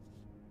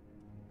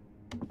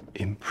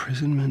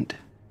 Imprisonment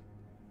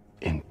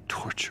and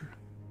torture.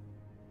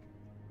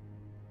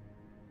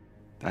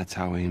 That's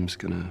how AIM's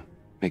gonna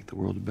make the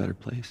world a better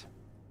place.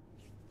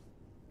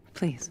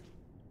 Please.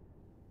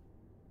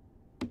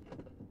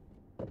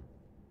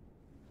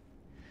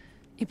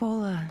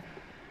 Ebola,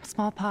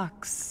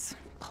 smallpox,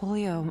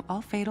 polio,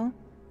 all fatal,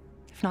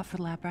 if not for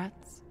lab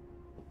rats.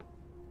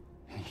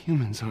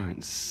 Humans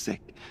aren't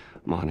sick,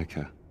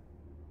 Monica.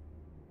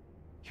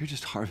 You're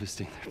just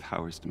harvesting their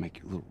powers to make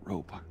your little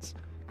robots.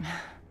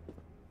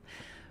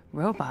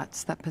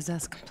 Robots that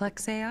possess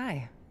complex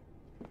AI.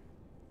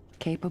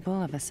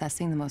 Capable of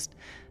assessing the most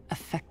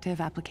effective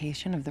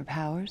application of their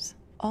powers,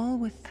 all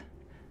with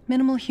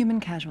minimal human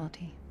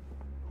casualty.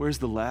 Where's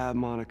the lab,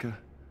 Monica?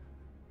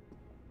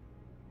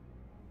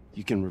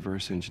 You can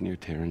reverse engineer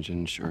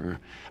Terrigen, sure,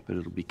 but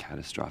it'll be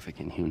catastrophic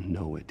and you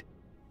know it.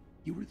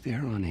 You were there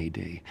on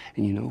A-Day,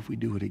 and you know if we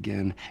do it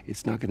again,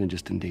 it's not gonna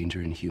just endanger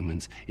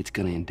Inhumans, it's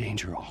gonna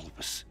endanger all of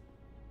us.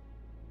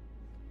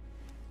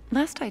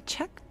 Last I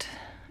checked,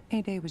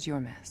 A-Day was your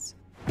mess.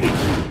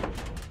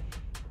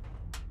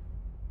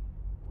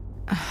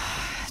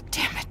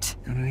 Damn it.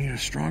 Gonna need a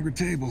stronger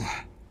table.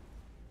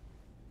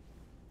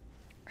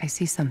 I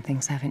see some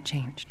things haven't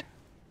changed.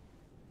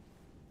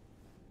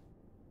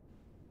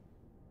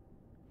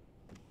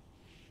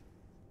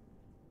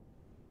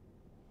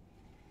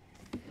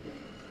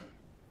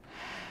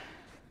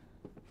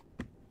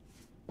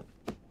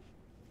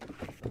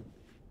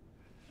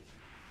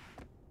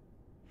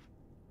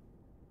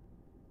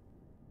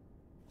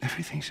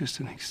 Everything's just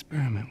an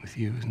experiment with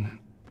you, isn't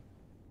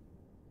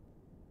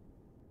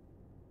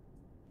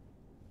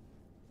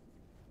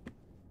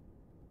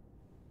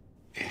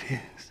it? It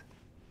is.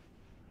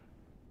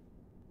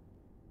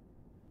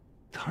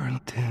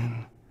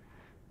 Tarleton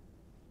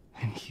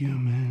and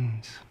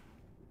humans.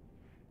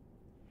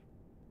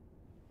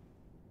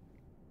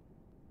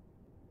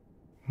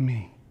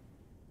 Me.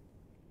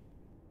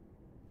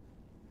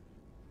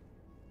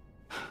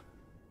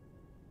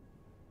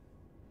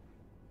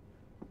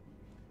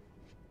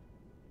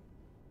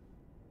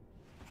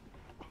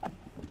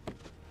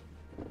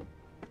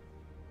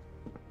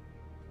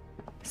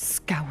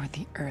 Scour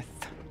the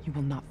Earth. You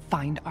will not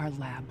find our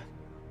lab.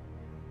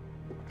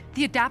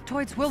 The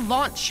Adaptoids will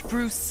launch,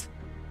 Bruce.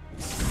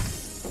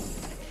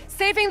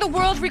 Saving the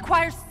world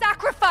requires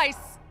sacrifice!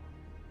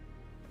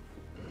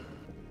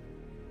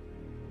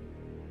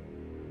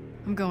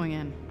 I'm going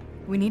in.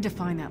 We need to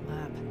find that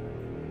lab.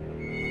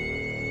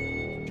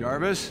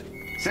 Jarvis?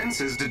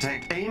 Sensors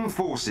detect AIM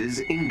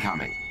forces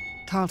incoming.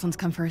 Tarleton's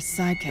come for his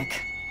sidekick.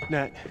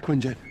 Nat,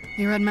 Quinjet.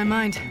 You read my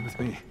mind. With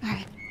me.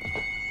 Alright.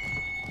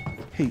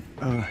 Hey,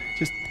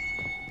 just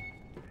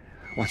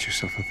watch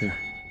yourself out there.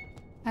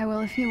 I will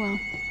if you will.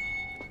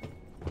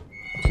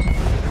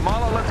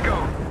 Kamala, let's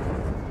go.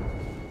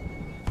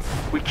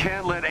 We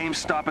can't let AIM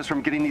stop us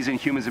from getting these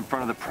Inhumans in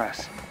front of the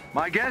press.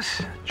 My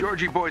guess?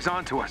 Georgie boy's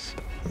onto us.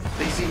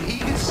 They seem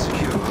eager to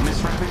secure Miss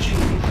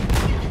Rappaccini.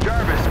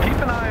 Jarvis, keep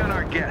an eye on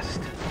our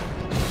guest.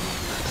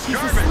 She's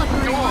Jarvis, a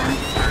slippery door! one.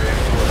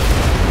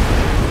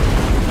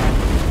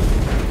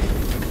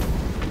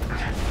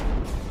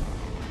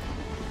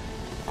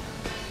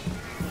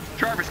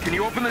 Jarvis, can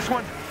you open this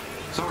one?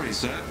 Sorry,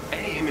 sir.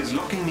 AIM is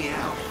locking me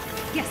out.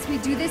 Guess we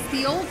do this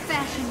the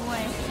old-fashioned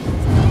way.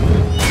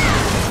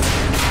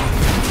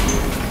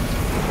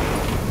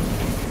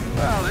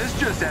 Well, this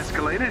just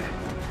escalated.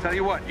 Tell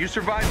you what, you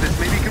survived this.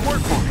 Maybe it can work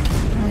for me.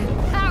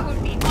 That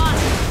would be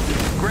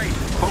awesome. Great.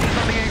 Focus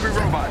on the angry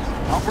robots.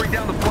 I'll bring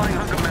down the flying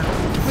hunk of metal.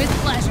 With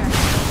pleasure.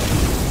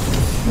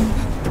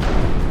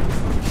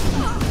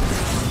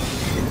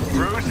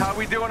 Bruce, how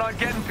we doing on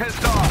getting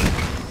pissed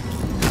off?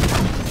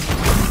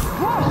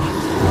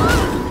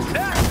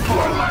 That's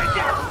more like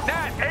it.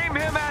 Nat, aim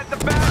him at the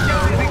bad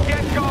guys and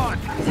get gone.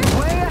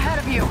 Way ahead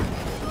of you.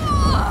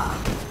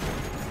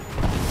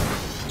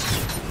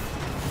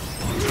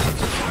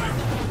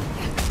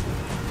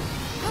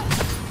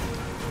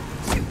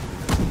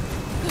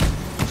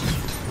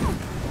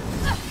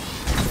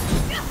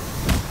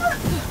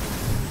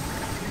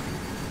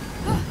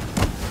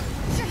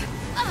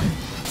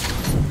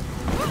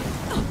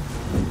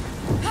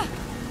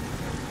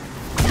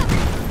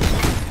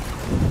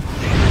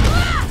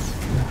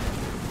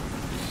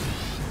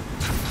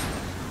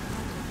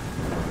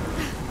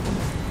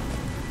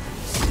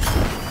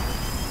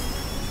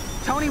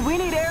 Tony, we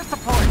need air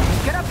support.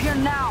 Get up here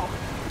now.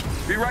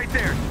 Be right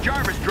there.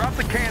 Jarvis, drop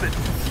the cannon.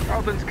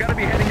 Tarleton's gotta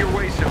be heading your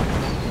way soon.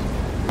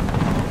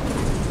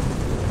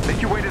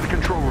 Make your way to the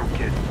control room,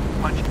 kid.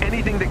 Punch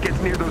anything that gets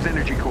near those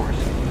energy cores.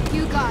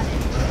 You got it.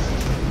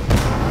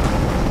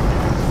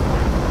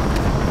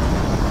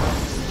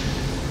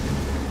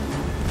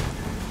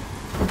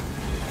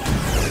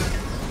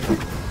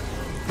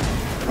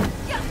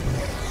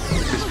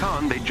 Miss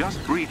Khan, they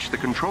just breached the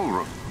control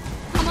room.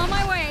 I'm on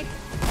my way.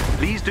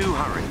 Please do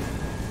hurry.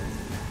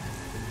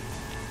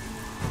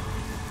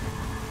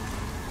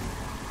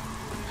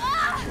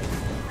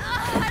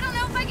 I don't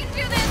know if I can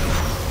do this.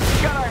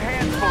 We got our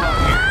hands full out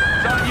here.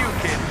 It's on you,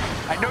 kid.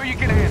 I know you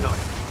can handle it.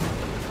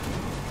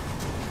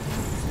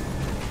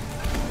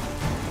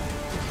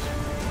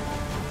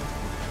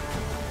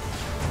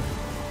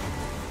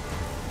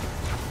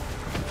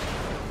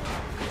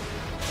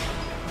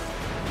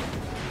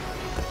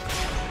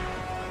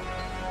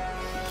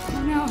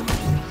 Oh no.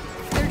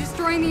 They're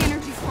destroying the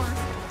energy cores.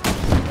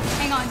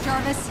 Hang on,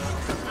 Jarvis.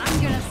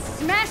 I'm gonna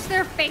smash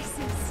their faces.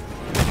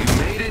 You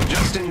made it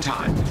just in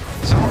time.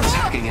 Someone's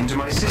hacking into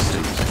my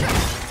systems.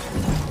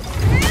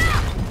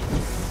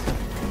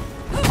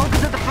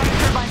 Focus at the front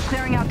turbine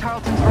clearing out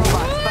Tarleton's robots,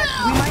 but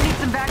we might need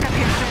some backup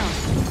here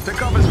soon.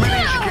 Pick up as many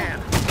as you can.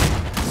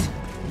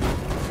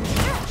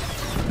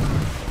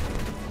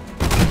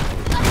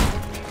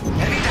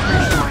 Heavy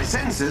damage to my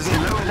sensors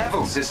and lower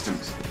level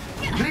systems.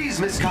 Please,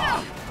 Miss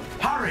Khan,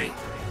 hurry!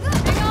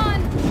 Hang on.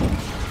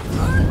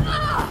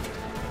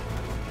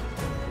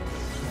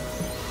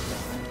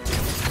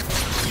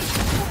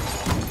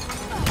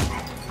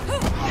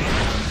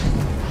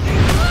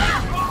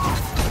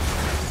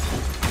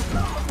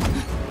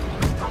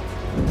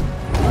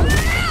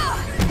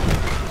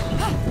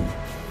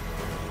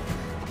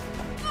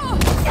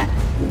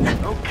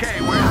 Okay,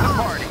 where's the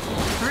party?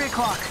 3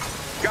 o'clock.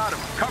 Got him.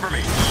 Cover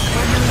me.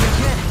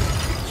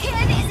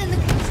 Kid is in the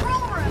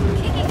control room,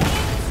 kicking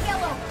Andy's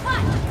yellow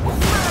butt. Where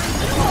are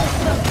you?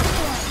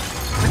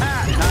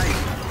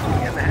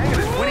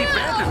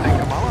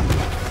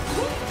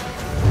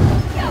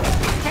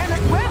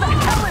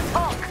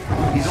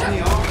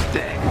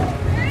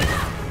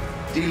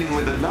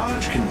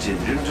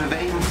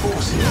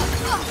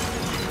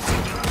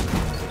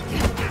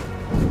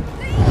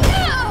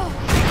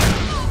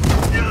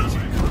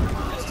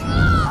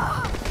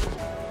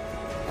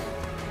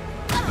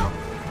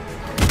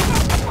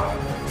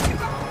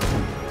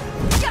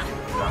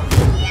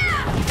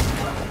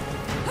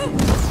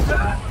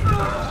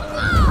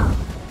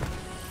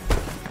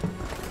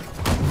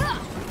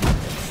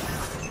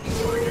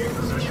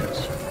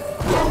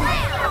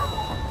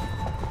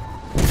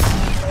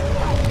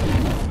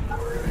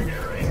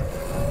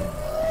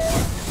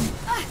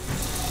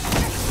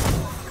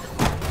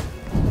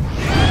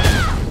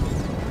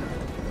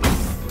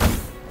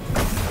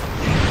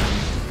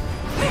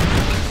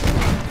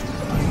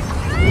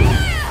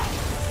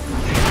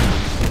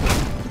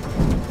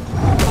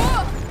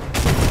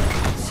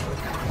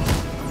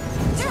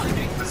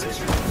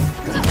 position.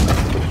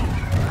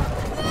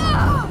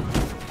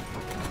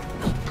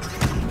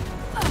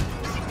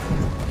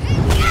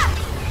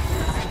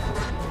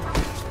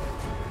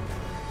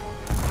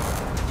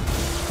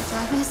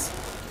 Jarvis?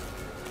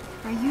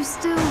 Are you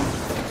still...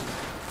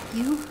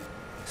 you?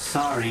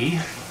 Sorry.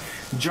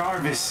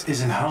 Jarvis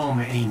isn't home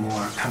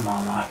anymore,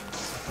 Kamala.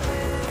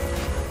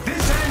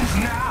 This ends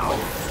now!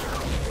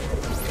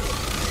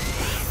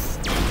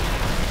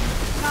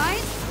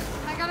 Guys?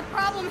 I got a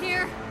problem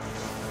here.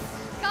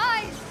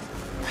 Guys!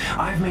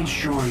 I've made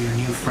sure your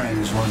new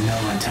friends won't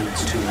know until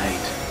it's too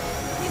late.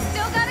 You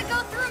still gotta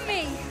go through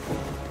me!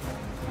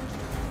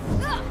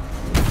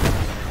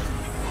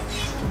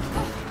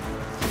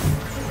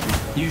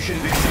 You should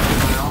have accepted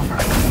my offer.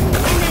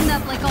 And end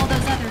up like all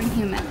those other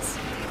Inhumans.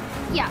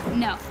 Yeah,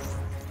 no.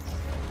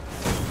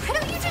 Why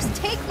don't you just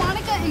take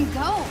Monica and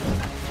go?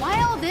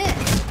 Why all this?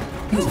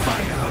 You'll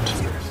find out.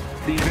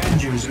 The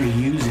Avengers are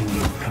using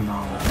you,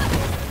 Kamala.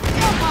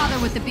 Don't bother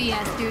with the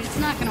BS, dude. It's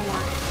not gonna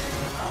work.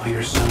 Oh,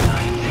 you're so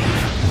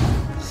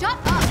naive. Shut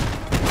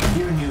up!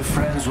 Your new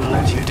friends will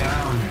let you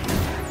down.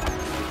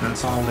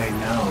 That's all they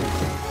know.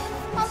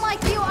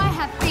 Unlike you, I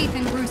have faith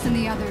in Bruce and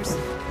the others.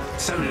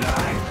 So did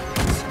I.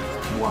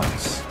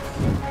 Once.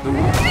 The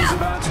world is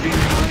about to be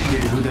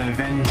reminded who the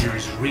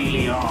Avengers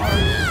really are.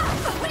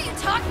 What are you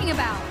talking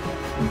about?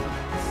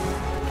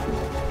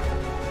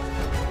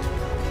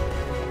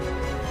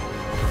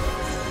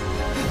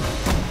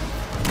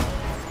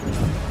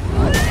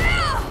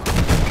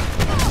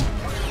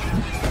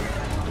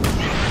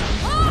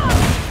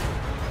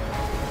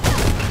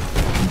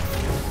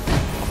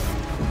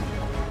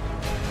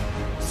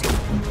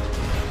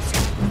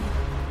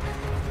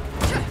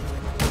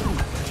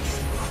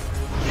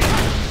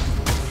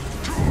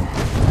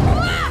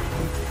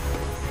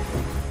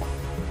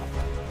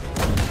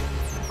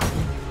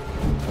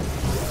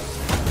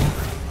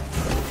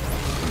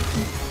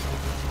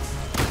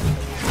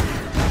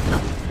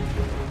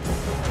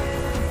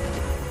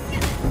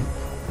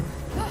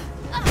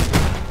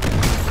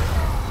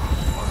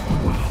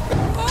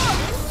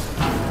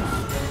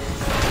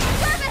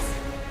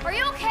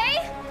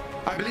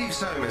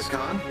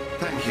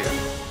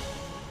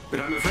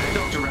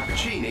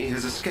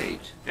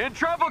 In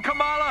trouble,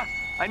 Kamala!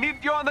 I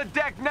need you on the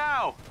deck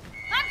now!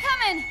 I'm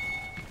coming!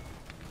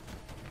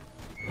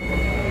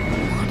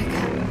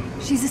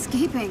 Monica, she's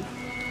escaping.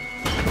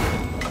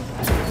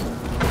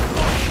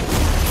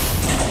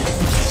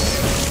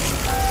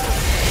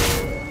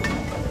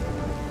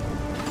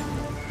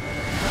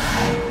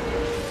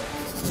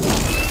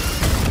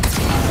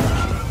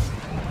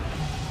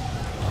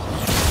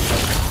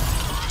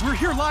 We're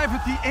here live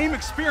at the AIM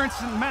experience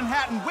in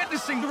Manhattan,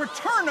 witnessing the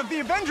return of the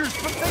Avengers,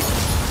 but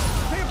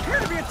they appear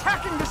to be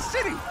attacking the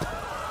city!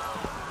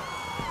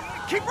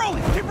 Keep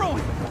rolling, keep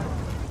rolling!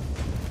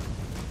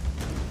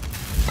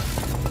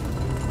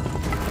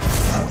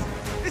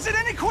 Is it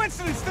any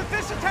coincidence that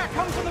this attack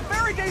comes on the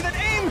very day that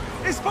AIM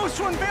is supposed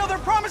to unveil their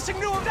promising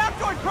new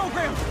Adaptoid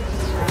program?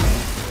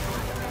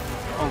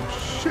 Oh,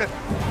 shit.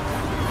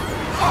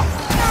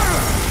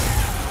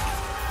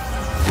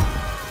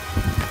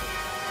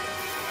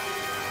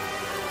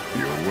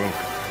 You're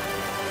welcome.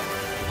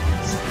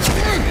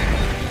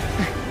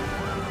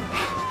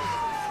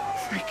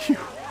 Thank you.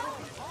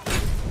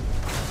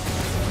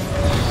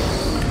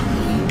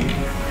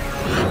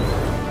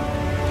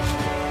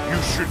 You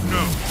should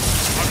know,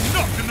 I'm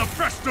not in the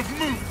best of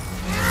moods!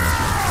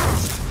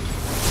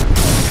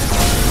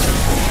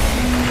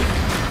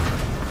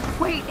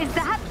 Wait, is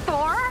that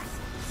Thor?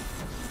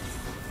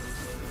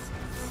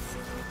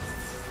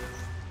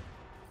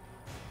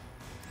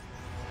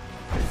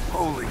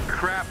 Holy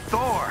crap,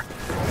 Thor!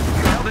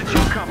 Where the hell did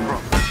you come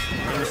from?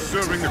 I was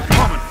serving the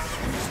commoners.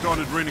 It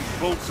started raining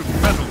bolts of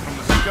metal from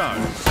the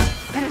skies.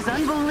 It is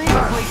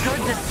unbelievably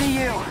good to see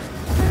you.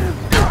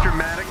 Bit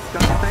dramatic,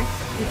 don't you think?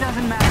 It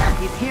doesn't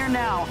matter. He's here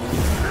now.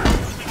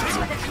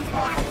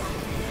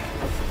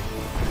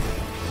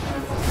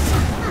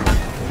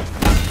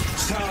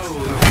 So,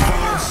 the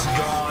false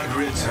god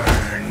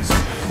returns.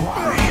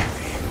 Why?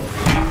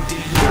 You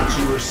did what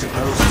you were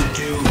supposed to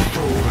do,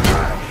 Thor.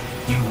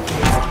 You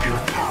gave up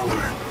your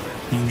power.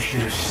 You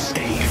should have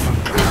stayed for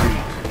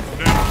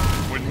good. Now,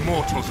 when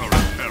mortals are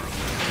in peril,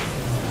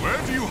 where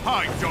do you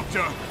hide,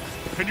 Doctor?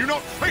 Can you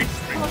not face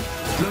me?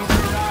 Look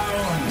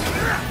around.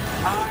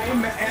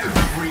 I'm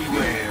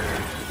everywhere.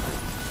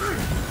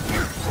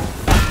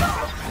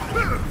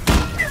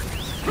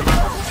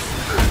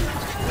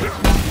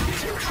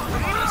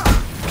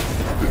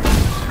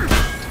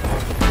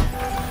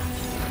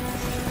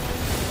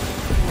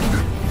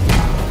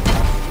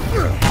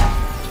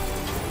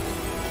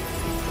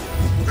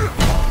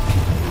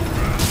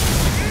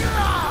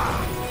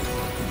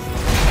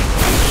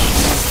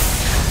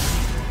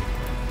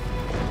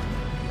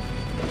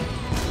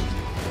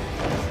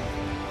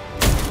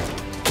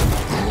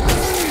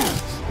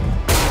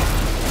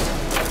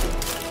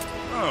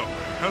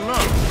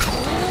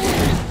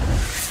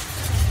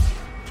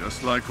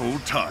 Like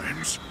old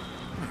times.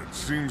 It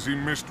seems he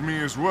missed me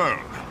as well.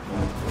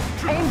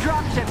 AIM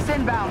dropships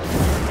inbound.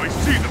 I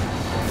see them.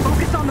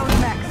 Focus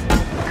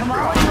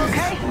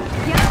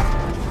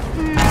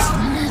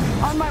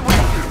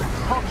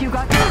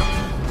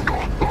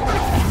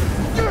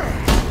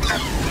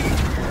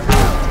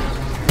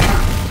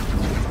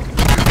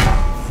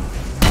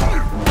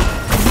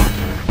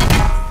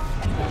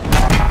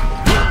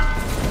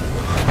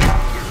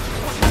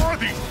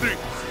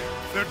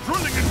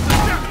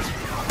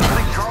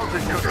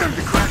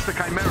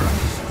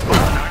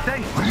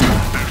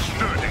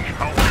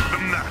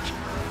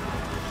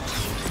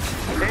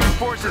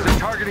forces are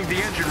targeting the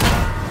engine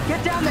room.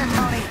 Get down there,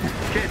 Tony.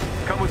 Kid,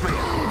 come with me.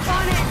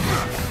 On it!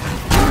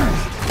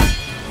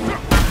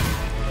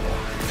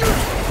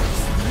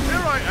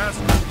 Dare I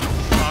ask,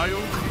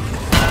 child?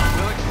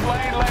 We'll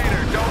explain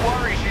later. Don't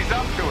worry, she's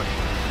up to it.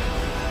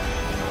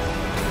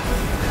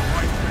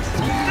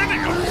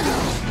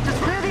 Just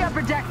clear the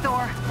upper deck,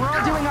 Thor. We're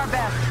all doing our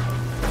best.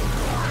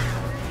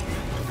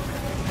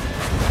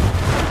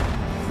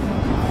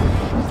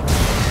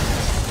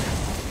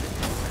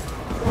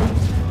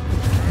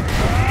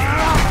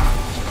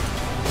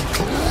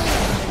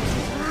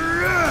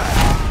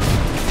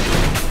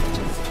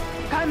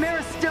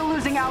 Chimera's still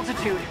losing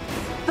altitude.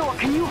 Thor,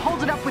 can you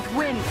hold it up with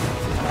wind?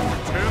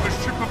 Tear the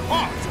ship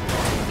apart!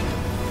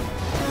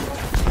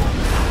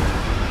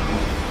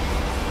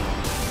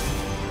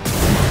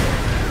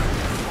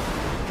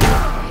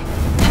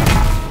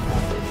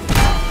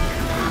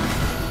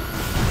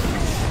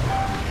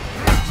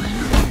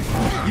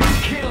 You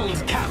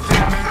killed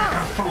Captain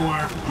America, Thor.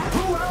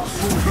 Who else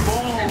will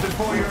fall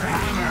before your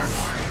hammer?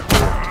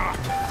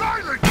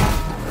 Silence!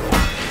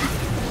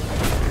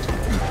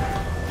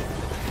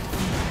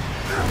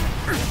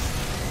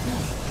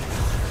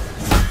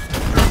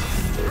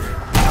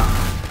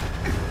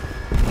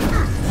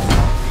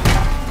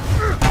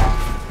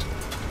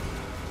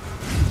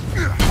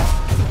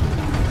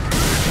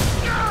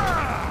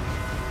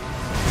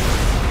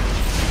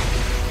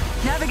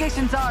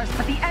 Navigation's ours,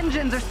 but the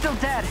engines are still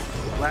dead.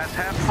 Glass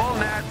half full,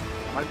 Nat.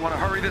 Might want to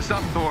hurry this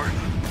up, Thor.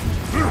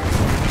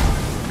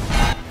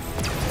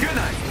 Good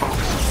night,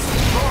 folks.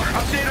 Thor,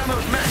 update on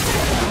those mechs.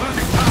 We're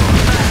losing power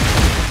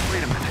fast.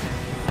 Wait a minute.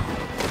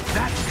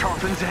 That's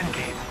Tarleton's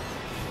endgame.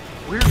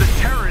 We're the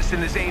terrorists in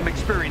this AIM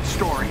experience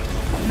story.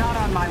 Not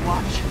on my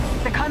watch.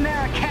 The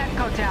Chimera can't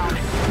go down.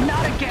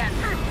 Not again.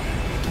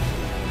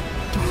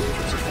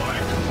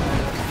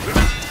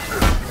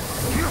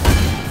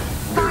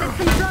 Spotted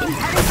some drones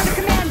heading for the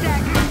command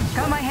deck.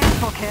 Got my hands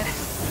full, kid.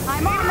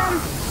 I'm on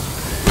them.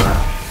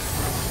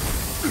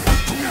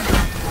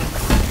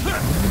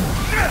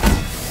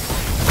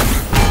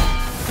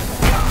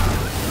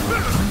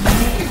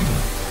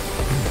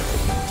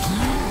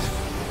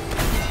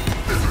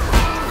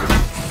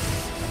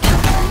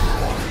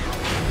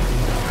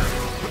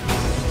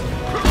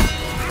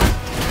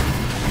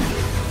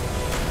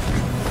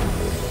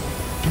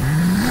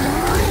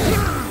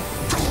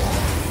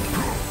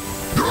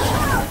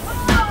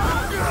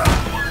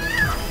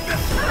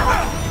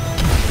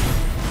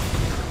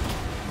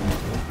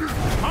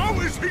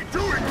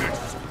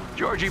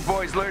 Georgie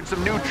boy's learned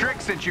some new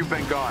tricks since you've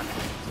been gone.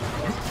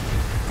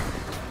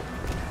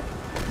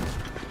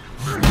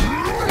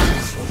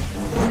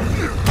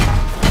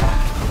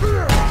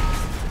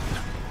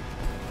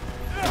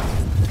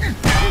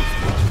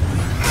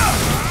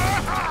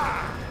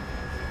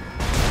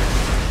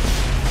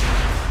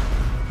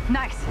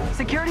 Nice.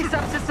 Security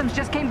subsystems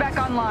just came back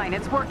online.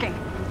 It's working.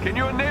 Can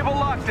you enable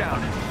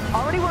lockdown?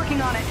 Already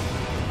working on it.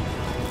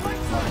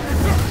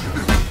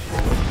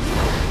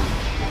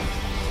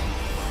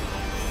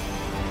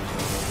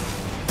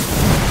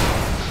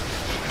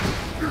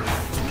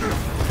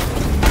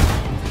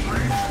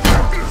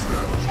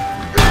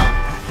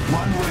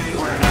 One way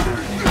or another,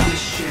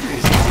 this ship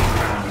is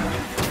ground.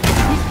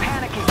 He's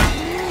panicking.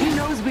 He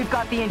knows we've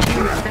got the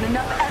Inhumans and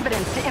enough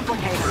evidence to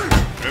implicate him.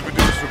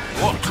 Evidence of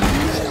what?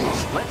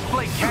 Let's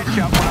play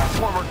catch-up when our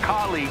former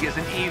colleague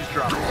isn't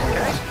eavesdropping,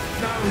 okay?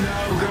 No,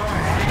 go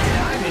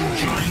ahead. I'm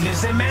enjoying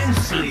this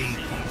immensely.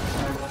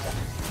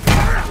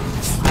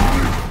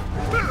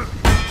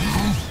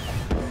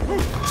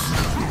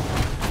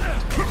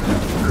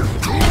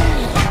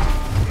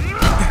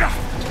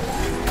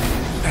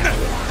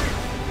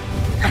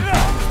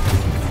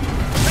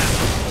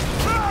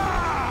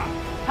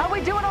 How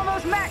we doing on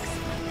those mechs?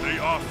 They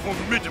are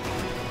formidable.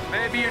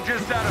 Maybe you're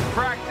just out of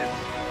practice.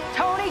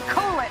 Tony,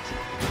 cool it!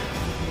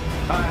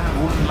 I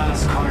have one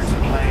last card to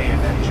play,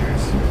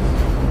 Avengers.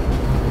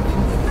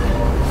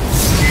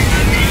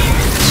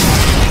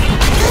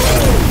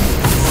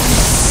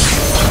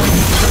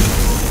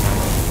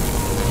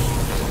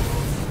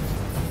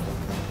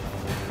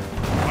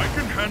 I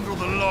can handle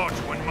the large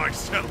one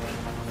myself.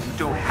 You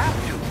don't have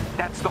to.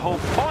 That's the whole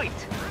point.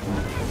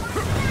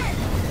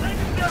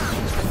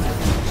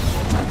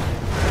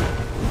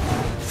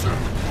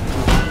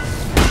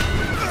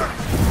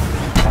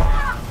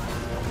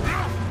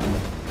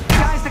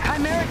 Guys, the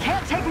Chimera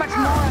can't take much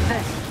more of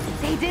this.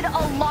 They did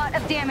a lot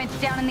of damage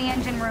down in the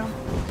engine room.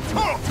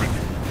 Tarleton!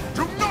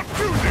 Do not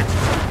do this!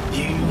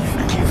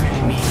 You've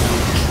given me no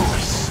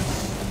choice.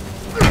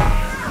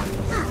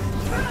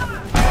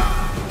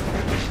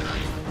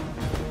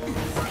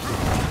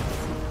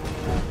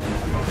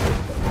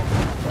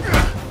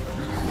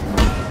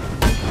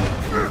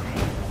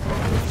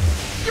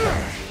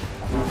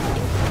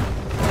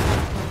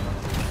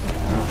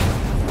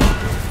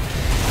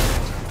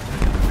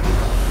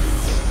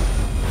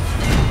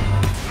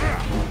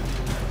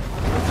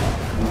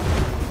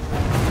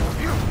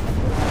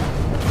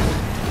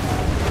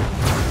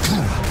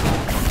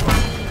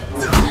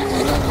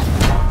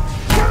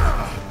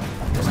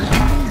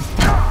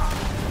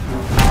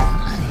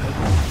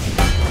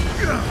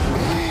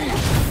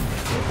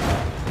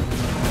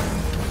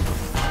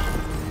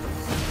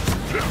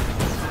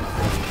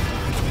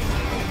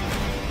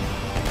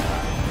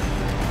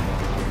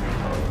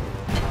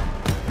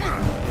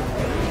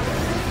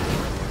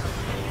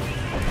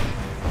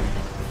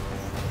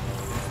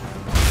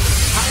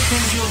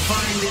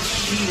 find this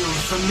shield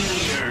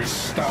familiar,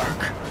 Stark?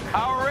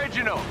 How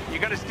original. You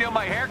gonna steal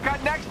my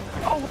haircut next?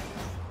 Oh.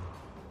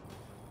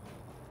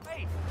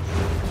 Hey.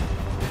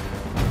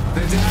 The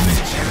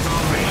damage has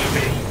already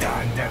been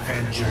done,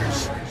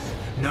 Avengers.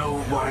 No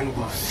one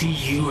will see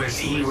you as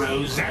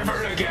heroes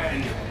ever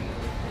again.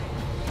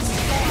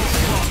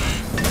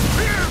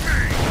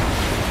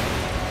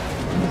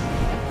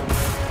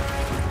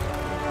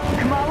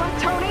 Kamala,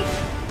 Tony,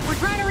 we're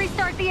trying to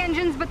restart the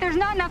engines, but there's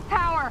not enough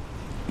power.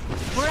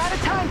 We're out of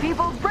time,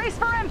 people. Brace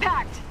for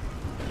impact.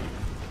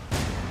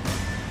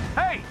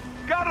 Hey,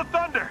 God of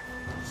Thunder.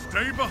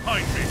 Stay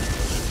behind me.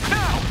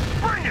 Now,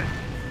 bring it.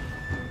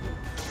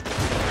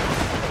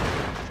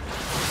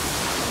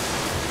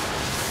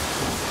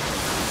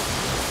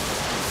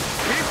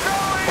 Keep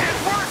going,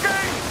 it's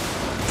working.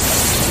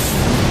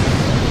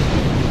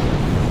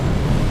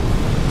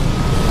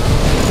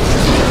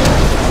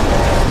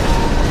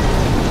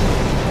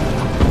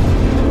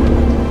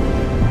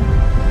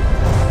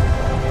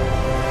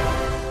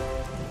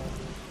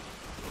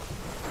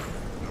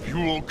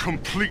 You all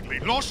completely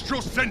lost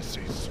your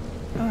senses.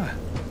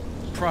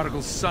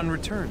 Prodigal son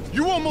returned.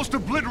 You almost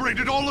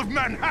obliterated all of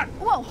Manhattan.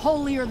 Well,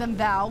 holier than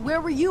thou.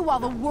 Where were you while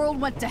the world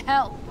went to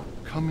hell?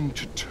 Coming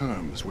to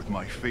terms with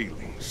my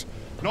failings,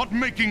 not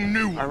making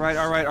new ones. All right.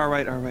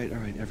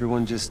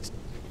 Everyone just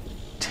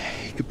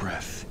take a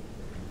breath.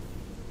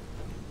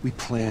 We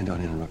planned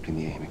on interrupting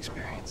the AIM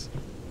experience,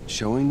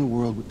 showing the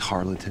world what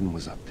Tarleton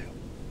was up to.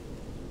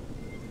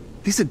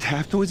 These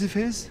adaptoids of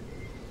his,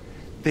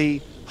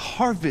 they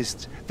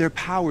harvest their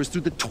powers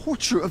through the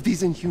torture of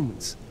these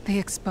Inhumans. They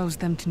expose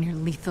them to near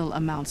lethal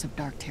amounts of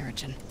Dark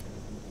Terrigen.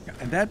 Yeah,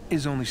 and that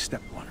is only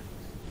step one.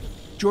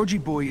 Georgie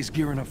boy is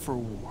gearing up for a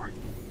war.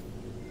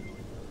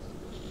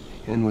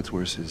 And what's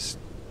worse is,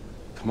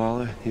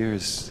 Kamala here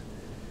has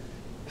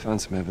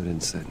found some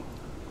evidence that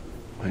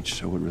might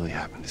show what really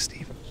happened to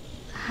Steve.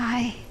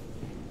 Hi.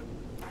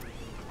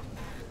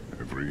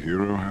 Every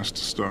hero has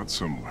to start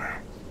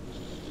somewhere.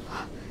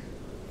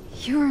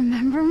 You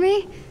remember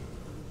me?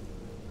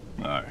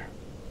 Aye.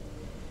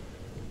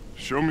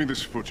 Show me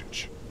this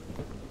footage.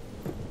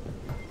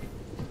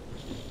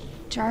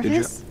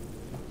 Jarvis?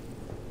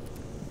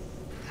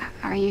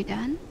 Are you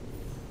done?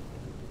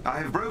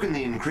 I've broken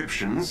the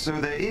encryption, so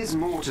there is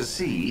more to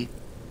see.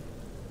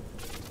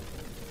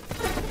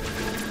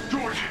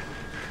 George!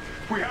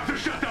 We have to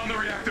shut down the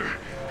reactor!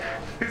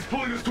 It's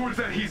pulling us towards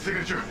that heat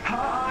signature.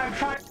 I'm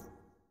trying...